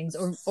things,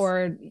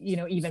 or you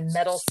know, even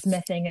metal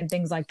smithing and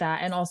things like that,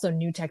 and also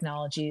new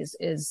technologies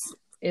is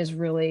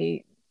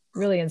really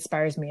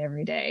inspires me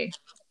every day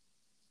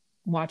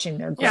watching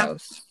their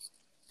growth.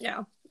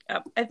 Yeah.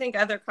 I think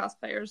other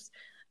cosplayers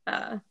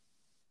are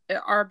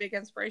a big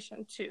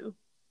inspiration to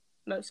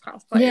most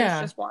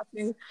cosplayers. Just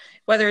watching,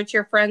 whether it's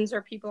your friends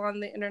or people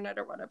on the internet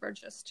or whatever,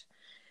 just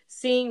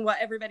seeing what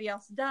everybody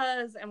else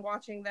does and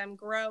watching them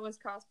grow as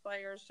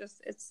cosplayers. It's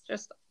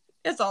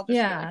all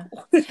just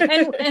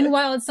really cool. and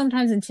while it's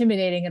sometimes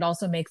intimidating, it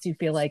also makes you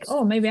feel like,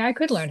 oh, maybe I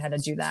could learn how to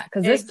do that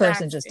because this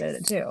person just did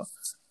it too.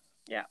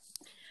 Yeah.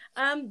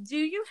 Do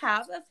you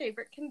have a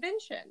favorite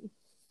convention?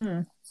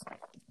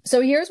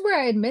 So here's where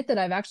I admit that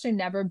I've actually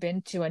never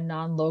been to a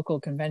non-local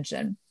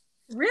convention.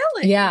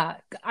 Really? Yeah.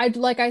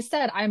 Like I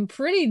said, I'm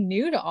pretty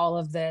new to all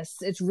of this.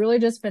 It's really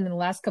just been in the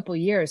last couple of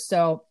years.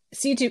 So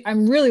C2,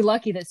 I'm really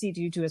lucky that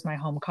C2E2 is my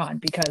home con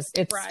because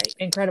it's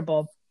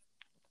incredible.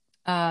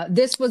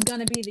 This was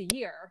going to be the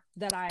year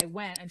that I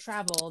went and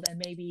traveled and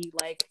maybe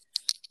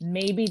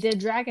did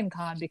Dragon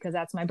Con because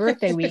that's my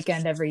birthday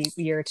weekend every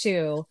year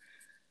too.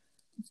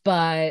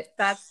 But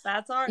that's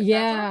our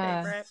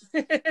favorite.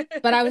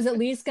 But I was at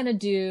least going to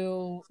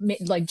do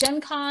like Gen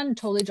Con,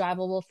 totally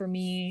drivable for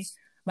me.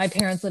 My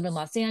parents live in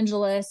Los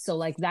Angeles, so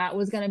like that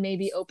was going to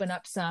maybe open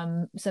up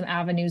some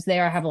avenues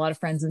there. I have a lot of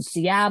friends in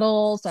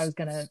Seattle, so I was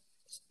going to,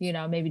 you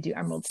know, maybe do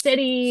Emerald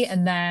City,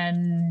 and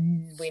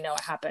then we know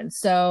what happened.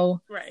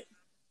 So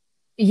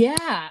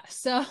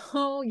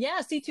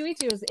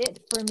C2E2 is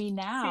it for me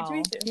now.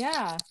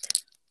 C2E2.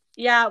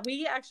 Yeah,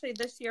 we actually,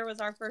 this year was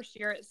our first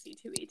year at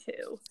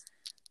C2E2.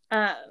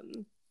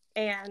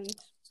 And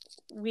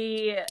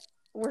we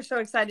were so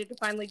excited to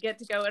finally get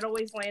to go. It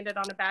always landed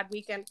on a bad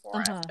weekend for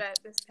us, but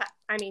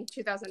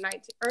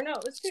 2019, or no,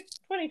 it was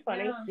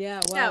 2020. Yeah,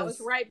 it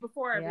was right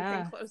before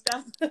everything closed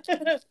up.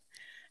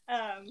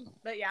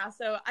 But yeah,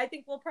 so I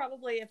think we'll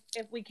probably,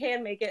 if we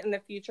can make it in the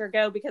future,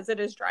 go because it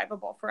is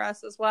drivable for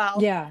us as well.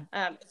 Yeah.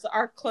 It's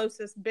our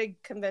closest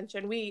big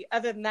convention.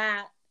 Other than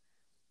that,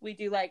 we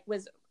do like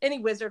any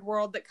Wizard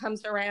World that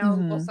comes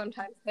around, we'll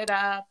sometimes hit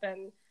up,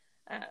 and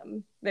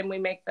then we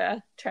make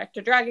the trek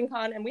to Dragon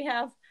Con, and we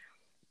have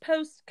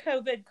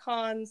post-COVID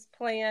cons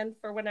planned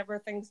for whenever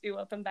things do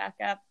open back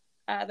up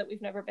that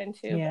we've never been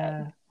to.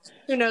 Yeah. But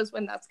who knows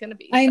when that's going to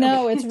be. I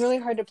know. It's really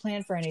hard to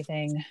plan for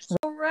anything.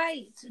 All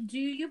right. Do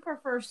you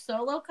prefer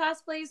solo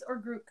cosplays or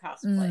group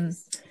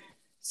cosplays?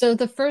 So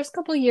the first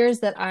couple of years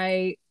that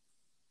I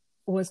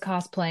was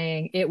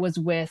cosplaying, it was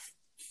with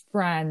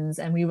friends,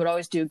 and we would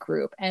always do a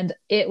group, and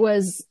it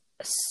was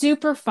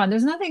super fun.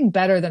 There's nothing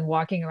better than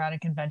walking around a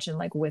convention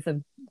like with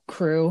a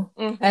crew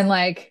and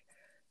like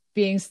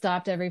being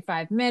stopped every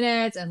 5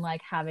 minutes and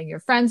like having your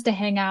friends to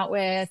hang out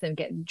with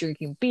and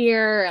drinking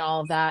beer and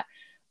all of that.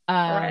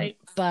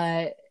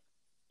 But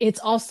it's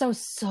also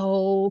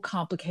so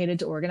complicated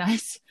to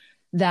organize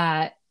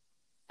that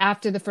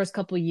after the first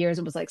couple of years,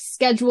 it was like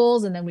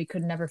schedules, and then we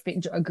could never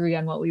agree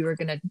on what we were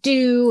going to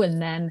do.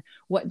 And then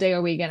what day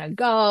are we going to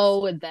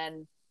go? And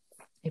then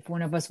if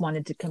one of us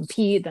wanted to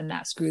compete, then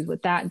that screwed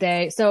with that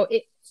day. So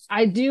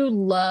I do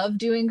love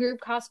doing group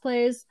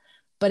cosplays,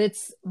 but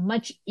it's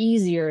much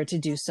easier to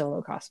do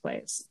solo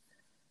cosplays.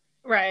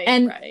 Right.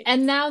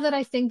 And now that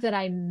I think that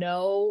I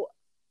know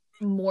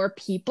more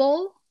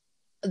people,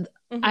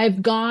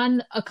 I've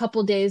gone a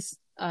couple days,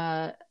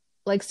 like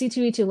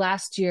C2E2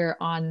 last year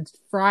on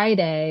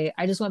Friday,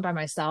 I just went by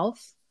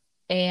myself,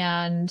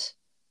 and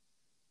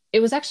it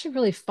was actually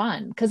really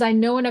fun because I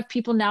know enough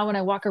people now when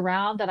I walk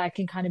around that I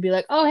can kind of be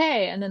like, oh,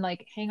 hey, and then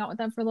like hang out with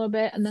them for a little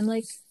bit and then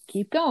like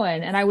keep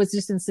going. And I was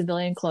just in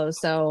civilian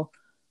clothes, so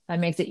that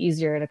makes it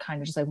easier to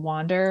kind of just like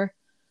wander.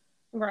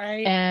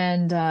 Right.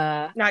 And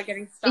not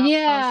getting stopped.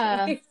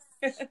 Yeah.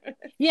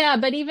 Yeah,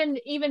 but even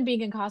being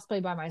in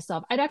cosplay by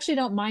myself, I actually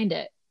don't mind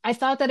it. I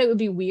thought that it would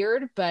be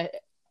weird, but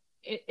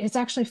it's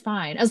actually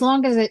fine as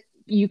long as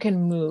you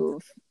can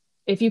move.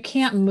 If you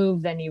can't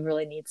move, then you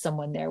really need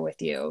someone there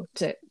with you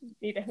to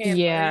need a hand.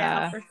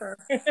 Yeah, for sure.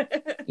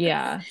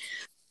 Yeah.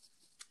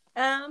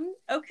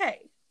 Okay.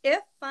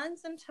 If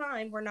funds and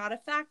time were not a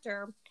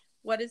factor,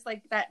 what is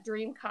like that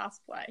dream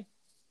cosplay?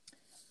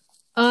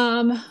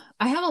 I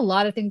have a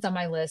lot of things on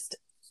my list.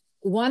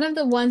 One of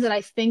the ones that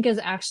I think is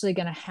actually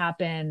going to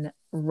happen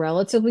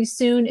relatively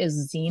soon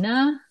is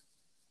Xena.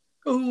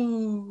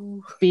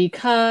 Ooh.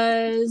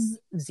 Because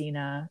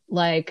Xena,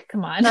 like,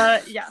 come on.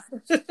 Yeah.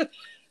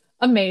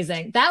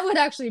 Amazing. That would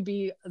actually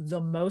be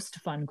the most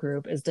fun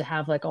group, is to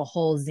have like a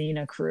whole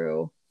Xena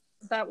crew.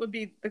 That would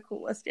be the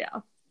coolest,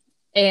 yeah.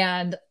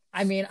 And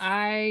I mean,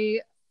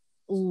 I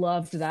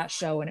loved that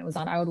show when it was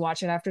on. I would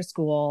watch it after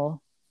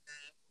school.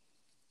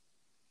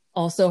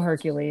 Also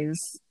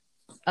Hercules.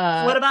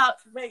 What about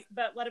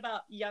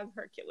Young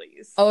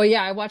Hercules? Oh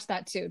yeah, I watched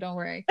that too. Don't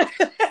worry.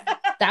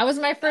 That was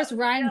my first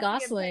Ryan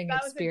Gosling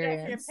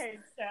experience. That was a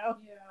campaign show.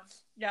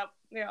 Yeah.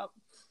 Yep.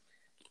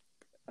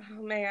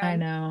 Oh man. I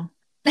know.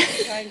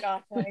 Ryan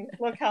Gosling.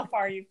 Look how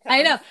far you've come.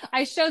 I know.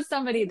 I showed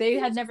somebody, they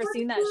had never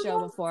seen that show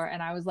before.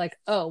 And I was like,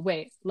 oh,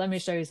 wait, let me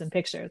show you some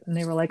pictures. And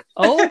they were like,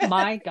 oh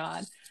my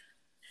God.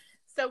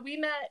 So we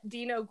met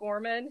Dino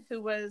Gorman,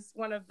 who was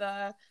one of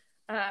the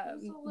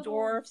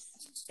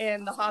dwarfs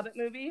in the Hobbit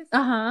movies.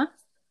 Uh-huh.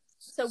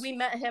 So we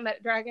met him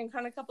at Dragon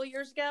Con a couple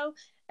years ago.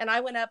 And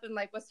I went up and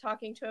like was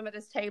talking to him at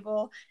his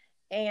table.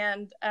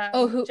 And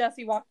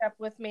Jessie walked up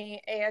with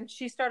me and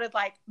she started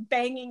like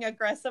banging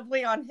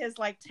aggressively on his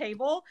like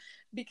table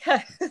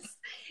because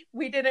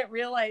we didn't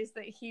realize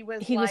that he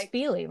was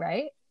Feely,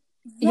 right?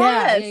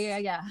 Yes.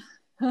 Yeah.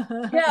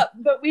 Yeah,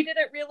 but we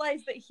didn't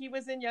realize that he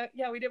was in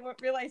we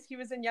didn't realize he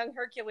was in Young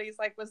Hercules,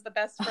 like was the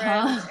best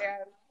friend.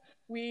 And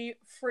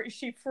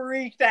she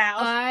freaked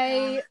out.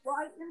 In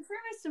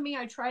fairness to me,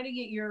 I try to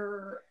get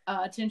your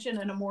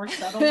attention in a more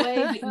subtle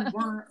way, but you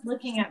weren't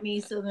looking at me.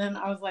 So then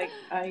I was like,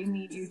 I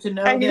need you to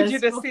know. I need you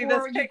to see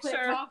this you picture.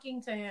 quit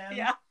talking to him.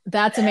 Yeah,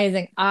 that's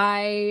amazing.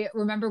 I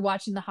remember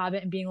watching The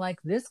Hobbit and being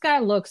like, this guy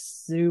looks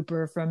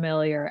super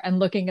familiar, and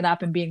looking it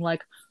up and being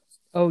like,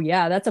 oh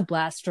yeah, that's a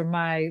blast from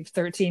my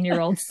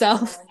 13-year-old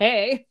self.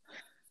 Hey.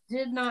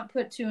 Did not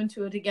put two and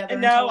two together.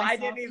 No, I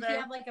didn't either. He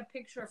had like a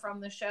picture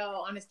from the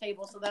show on his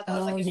table, so that's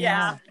was like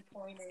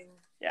pointing.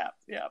 Yeah,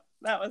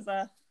 that was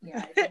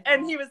yeah.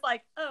 And he was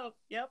like, "Oh,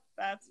 yep,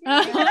 that's me."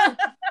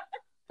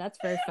 That's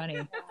very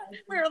funny.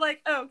 We were like,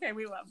 "Oh, okay,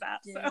 we love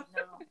that." Did so not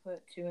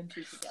put two and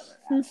two together.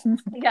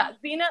 yeah,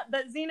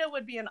 Xena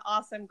would be an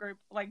awesome group,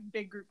 like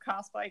big group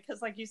cosplay,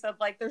 because like you said,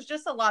 like there's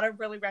just a lot of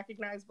really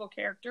recognizable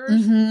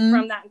characters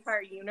from that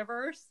entire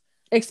universe.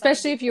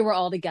 Especially if you were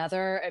all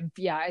together. And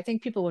yeah, I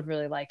think people would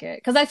really like it.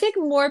 Because I think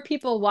more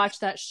people watch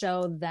that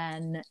show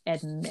than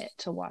admit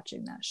to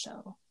watching that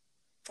show.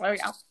 Oh,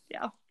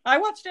 yeah. I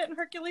watched it in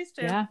Hercules,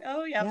 too. Yeah.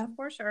 Oh, yeah,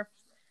 for sure.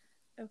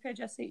 Okay,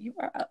 Jessie, you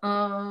are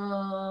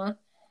up.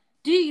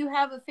 Do you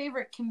have a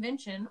favorite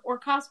convention or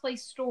cosplay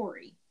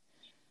story?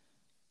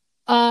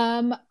 I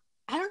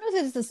don't know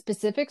if it's a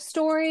specific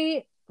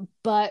story,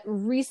 but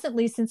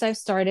recently, since I've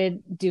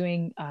started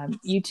doing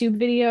YouTube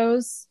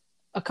videos,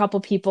 a couple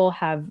people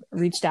have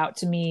reached out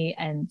to me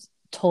and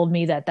told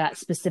me that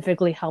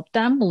specifically helped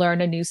them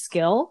learn a new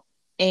skill.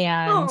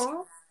 And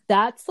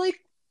that's like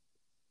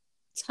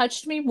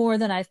touched me more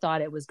than I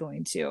thought it was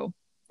going to.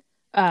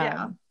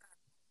 And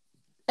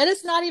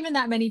it's not even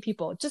that many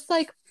people, just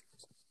like,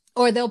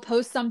 or they'll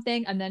post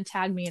something and then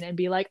tag me in and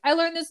be like, I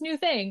learned this new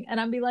thing. And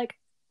I'll be like,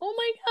 oh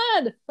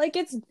my God, like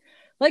it's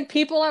like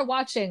people are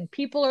watching,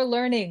 people are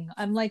learning.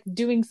 I'm like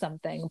doing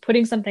something,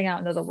 putting something out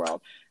into the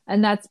world.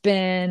 And that's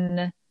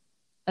been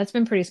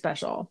pretty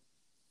special.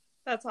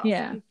 That's awesome.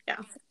 Yeah.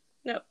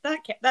 No, that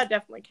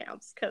definitely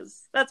counts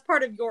because that's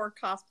part of your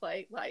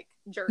cosplay like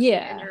journey.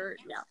 Yeah. And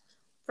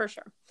for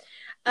sure.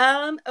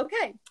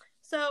 Okay.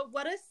 So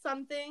what is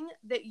something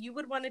that you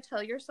would want to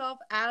tell yourself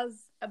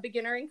as a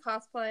beginner in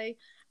cosplay,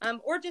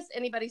 or just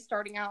anybody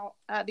starting out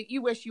that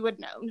you wish you had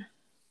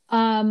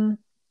known?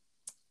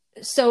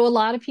 So a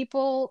lot of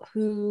people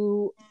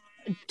who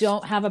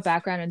don't have a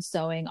background in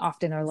sewing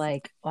often are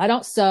like, well, I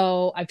don't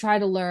sew. I've tried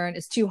to learn.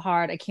 It's too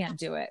hard. I can't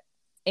do it.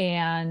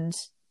 And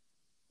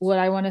what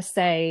I want to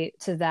say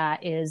to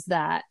that is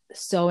that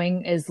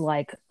sewing is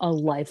like a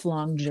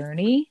lifelong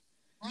journey,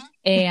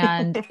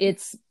 and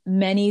it's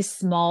many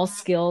small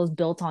skills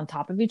built on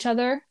top of each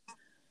other.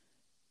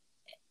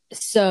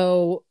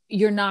 So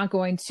you're not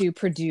going to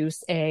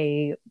produce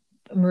a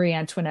Marie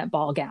Antoinette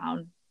ball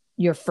gown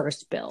your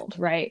first build,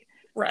 right?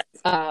 Right.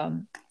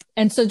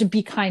 And so to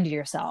be kind to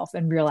yourself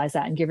and realize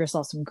that and give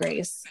yourself some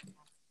grace,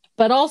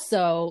 but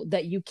also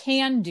that you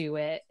can do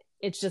it.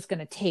 It's just going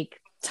to take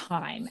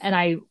time. And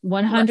I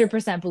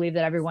 100% believe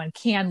that everyone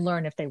can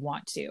learn if they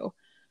want to.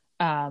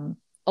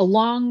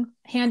 Along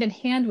hand in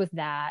hand with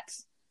that,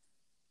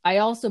 I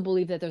also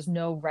believe that there's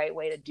no right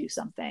way to do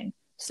something.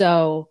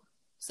 So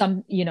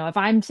if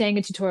I'm saying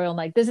a tutorial and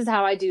like, this is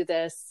how I do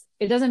this,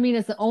 it doesn't mean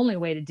it's the only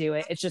way to do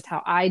it. It's just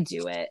how I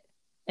do it.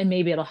 And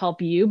maybe it'll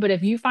help you. But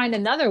if you find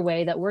another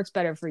way that works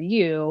better for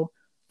you,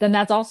 then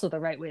that's also the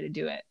right way to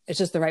do it. It's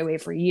just the right way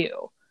for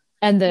you.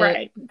 And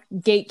the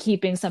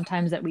gatekeeping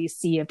sometimes that we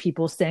see of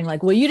people saying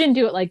like, well, you didn't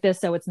do it like this,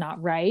 so it's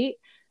not right,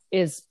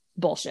 is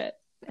bullshit.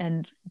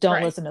 And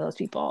don't listen to those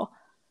people.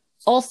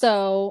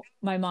 Also,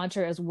 my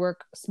mantra is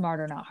work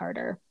smarter, not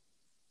harder.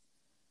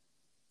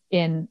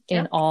 In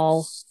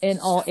all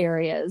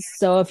areas.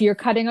 So if you're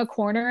cutting a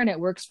corner and it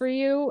works for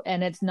you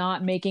and it's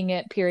not making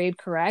it period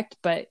correct,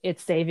 but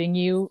it's saving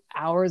you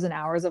hours and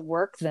hours of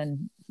work,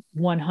 then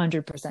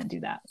 100% do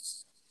that.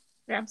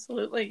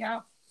 Absolutely. Yeah.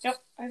 Yep.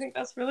 I think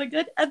that's really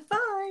good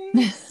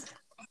advice.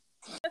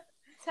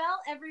 Tell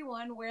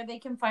everyone where they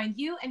can find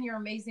you and your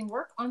amazing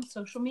work on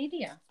social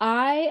media.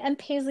 I am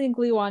Paisley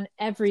Glue on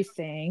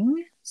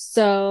everything.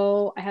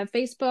 So I have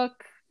Facebook,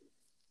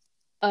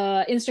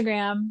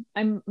 Instagram.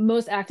 I'm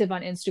most active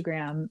on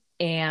Instagram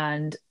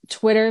and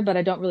Twitter, but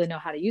I don't really know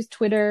how to use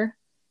Twitter.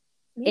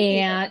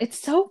 And it's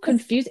so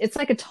confusing. It's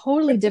like a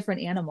totally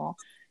different animal.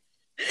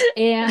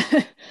 And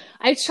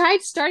I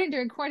tried starting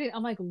during quarantine.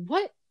 I'm like,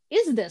 what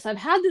is this? I've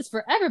had this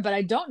forever, but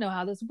I don't know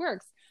how this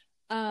works.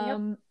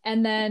 And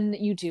then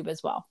YouTube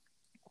as well.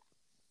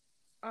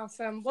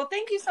 Awesome. Well,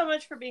 thank you so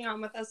much for being on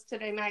with us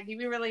today, Maggie.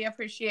 We really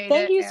appreciate it.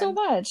 Thank you so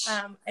much.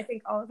 I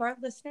think all of our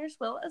listeners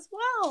will as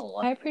well.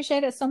 I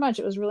appreciate it so much.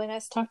 It was really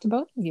nice to talk to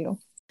both of you.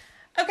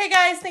 Okay,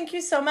 guys, thank you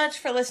so much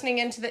for listening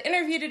into the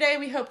interview today.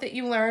 We hope that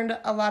you learned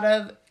a lot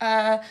of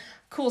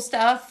cool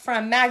stuff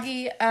from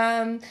Maggie.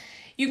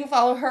 You can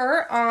follow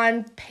her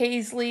on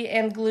Paisley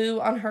and Glue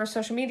on her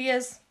social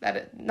medias.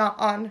 Not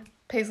on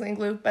Paisley and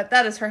Glue, but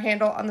that is her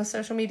handle on the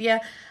social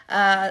media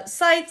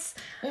sites.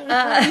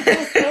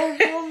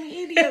 Social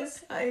media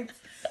sites.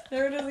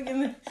 There it is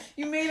again.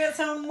 You made it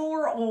sound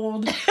more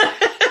old.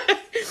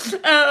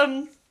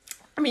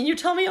 I mean, you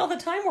tell me all the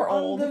time we're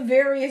old. On the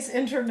various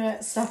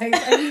internet sites.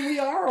 I mean, we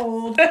are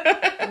old.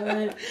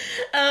 But,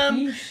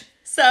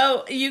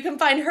 so you can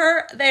find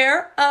her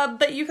there,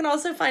 but you can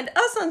also find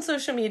us on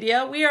social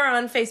media. We are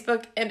on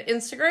Facebook and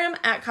Instagram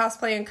at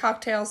Cosplay and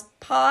Cocktails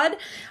Pod,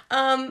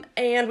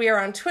 and we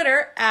are on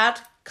Twitter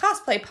at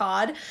Cosplay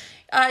Pod.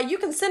 You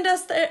can send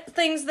us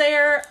things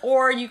there,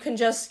 or you can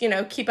just,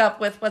 keep up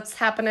with what's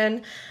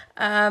happening.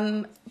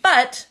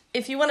 But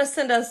if you want to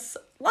send us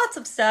lots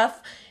of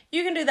stuff,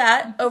 you can do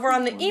that over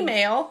on the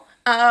email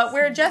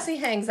where Jessie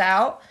hangs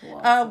out.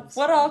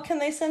 What all can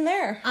they send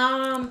there?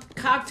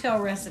 Cocktail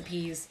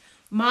recipes,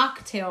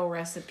 mocktail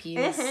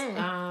recipes.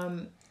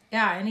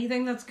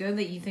 Anything that's good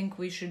that you think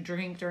we should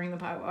drink during the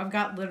pod. I've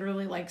got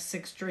literally like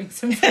 6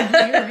 drinks in front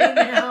of me right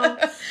now.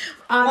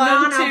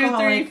 1, 2,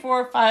 3,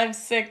 4, 5,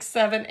 6,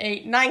 7,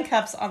 8, 9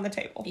 cups on the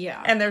table.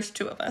 Yeah. And there's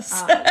 2 of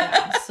us.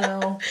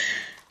 So,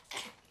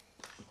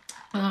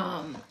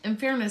 in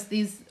fairness,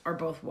 these are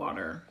both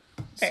water.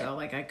 Okay. So,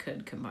 I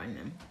could combine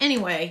them.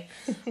 Anyway,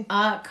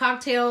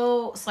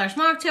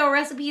 cocktail/mocktail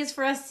recipes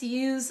for us to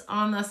use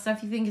on the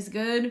stuff you think is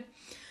good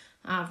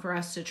for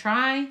us to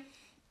try.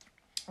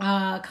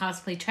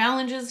 Cosplay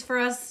challenges for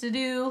us to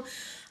do.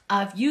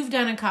 If you've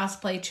done a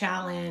cosplay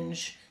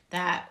challenge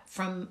that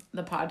from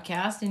the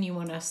podcast and you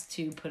want us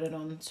to put it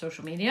on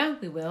social media,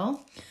 we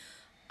will.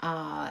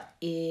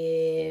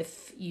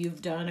 If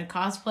you've done a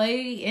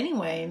cosplay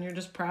anyway and you're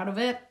just proud of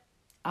it,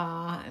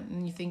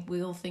 and you think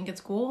we'll think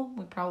it's cool,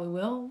 we probably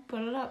will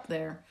put it up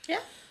there.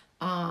 Yeah.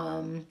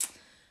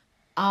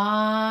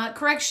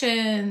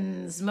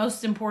 Corrections,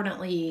 most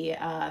importantly,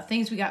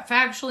 things we got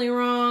factually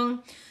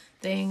wrong,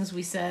 things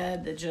we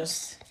said that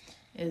just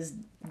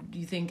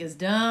you think is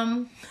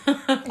dumb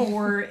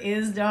or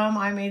is dumb.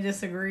 I may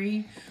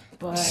disagree,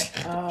 but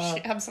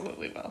she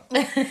absolutely will.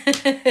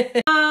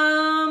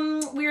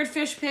 Weird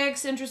fish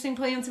pics, interesting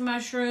plants and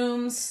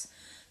mushrooms,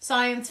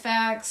 science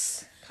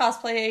facts,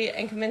 cosplay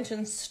and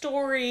convention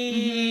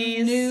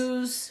stories,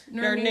 news.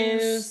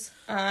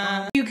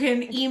 You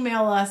can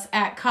email us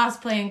at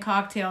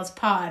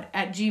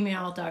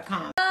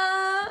cosplayandcocktailspod@gmail.com.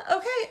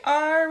 Okay,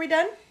 are we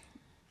done?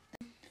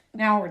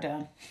 Now we're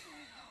done.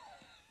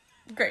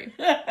 Great.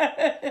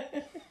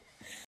 Okay,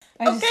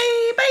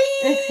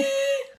 bye.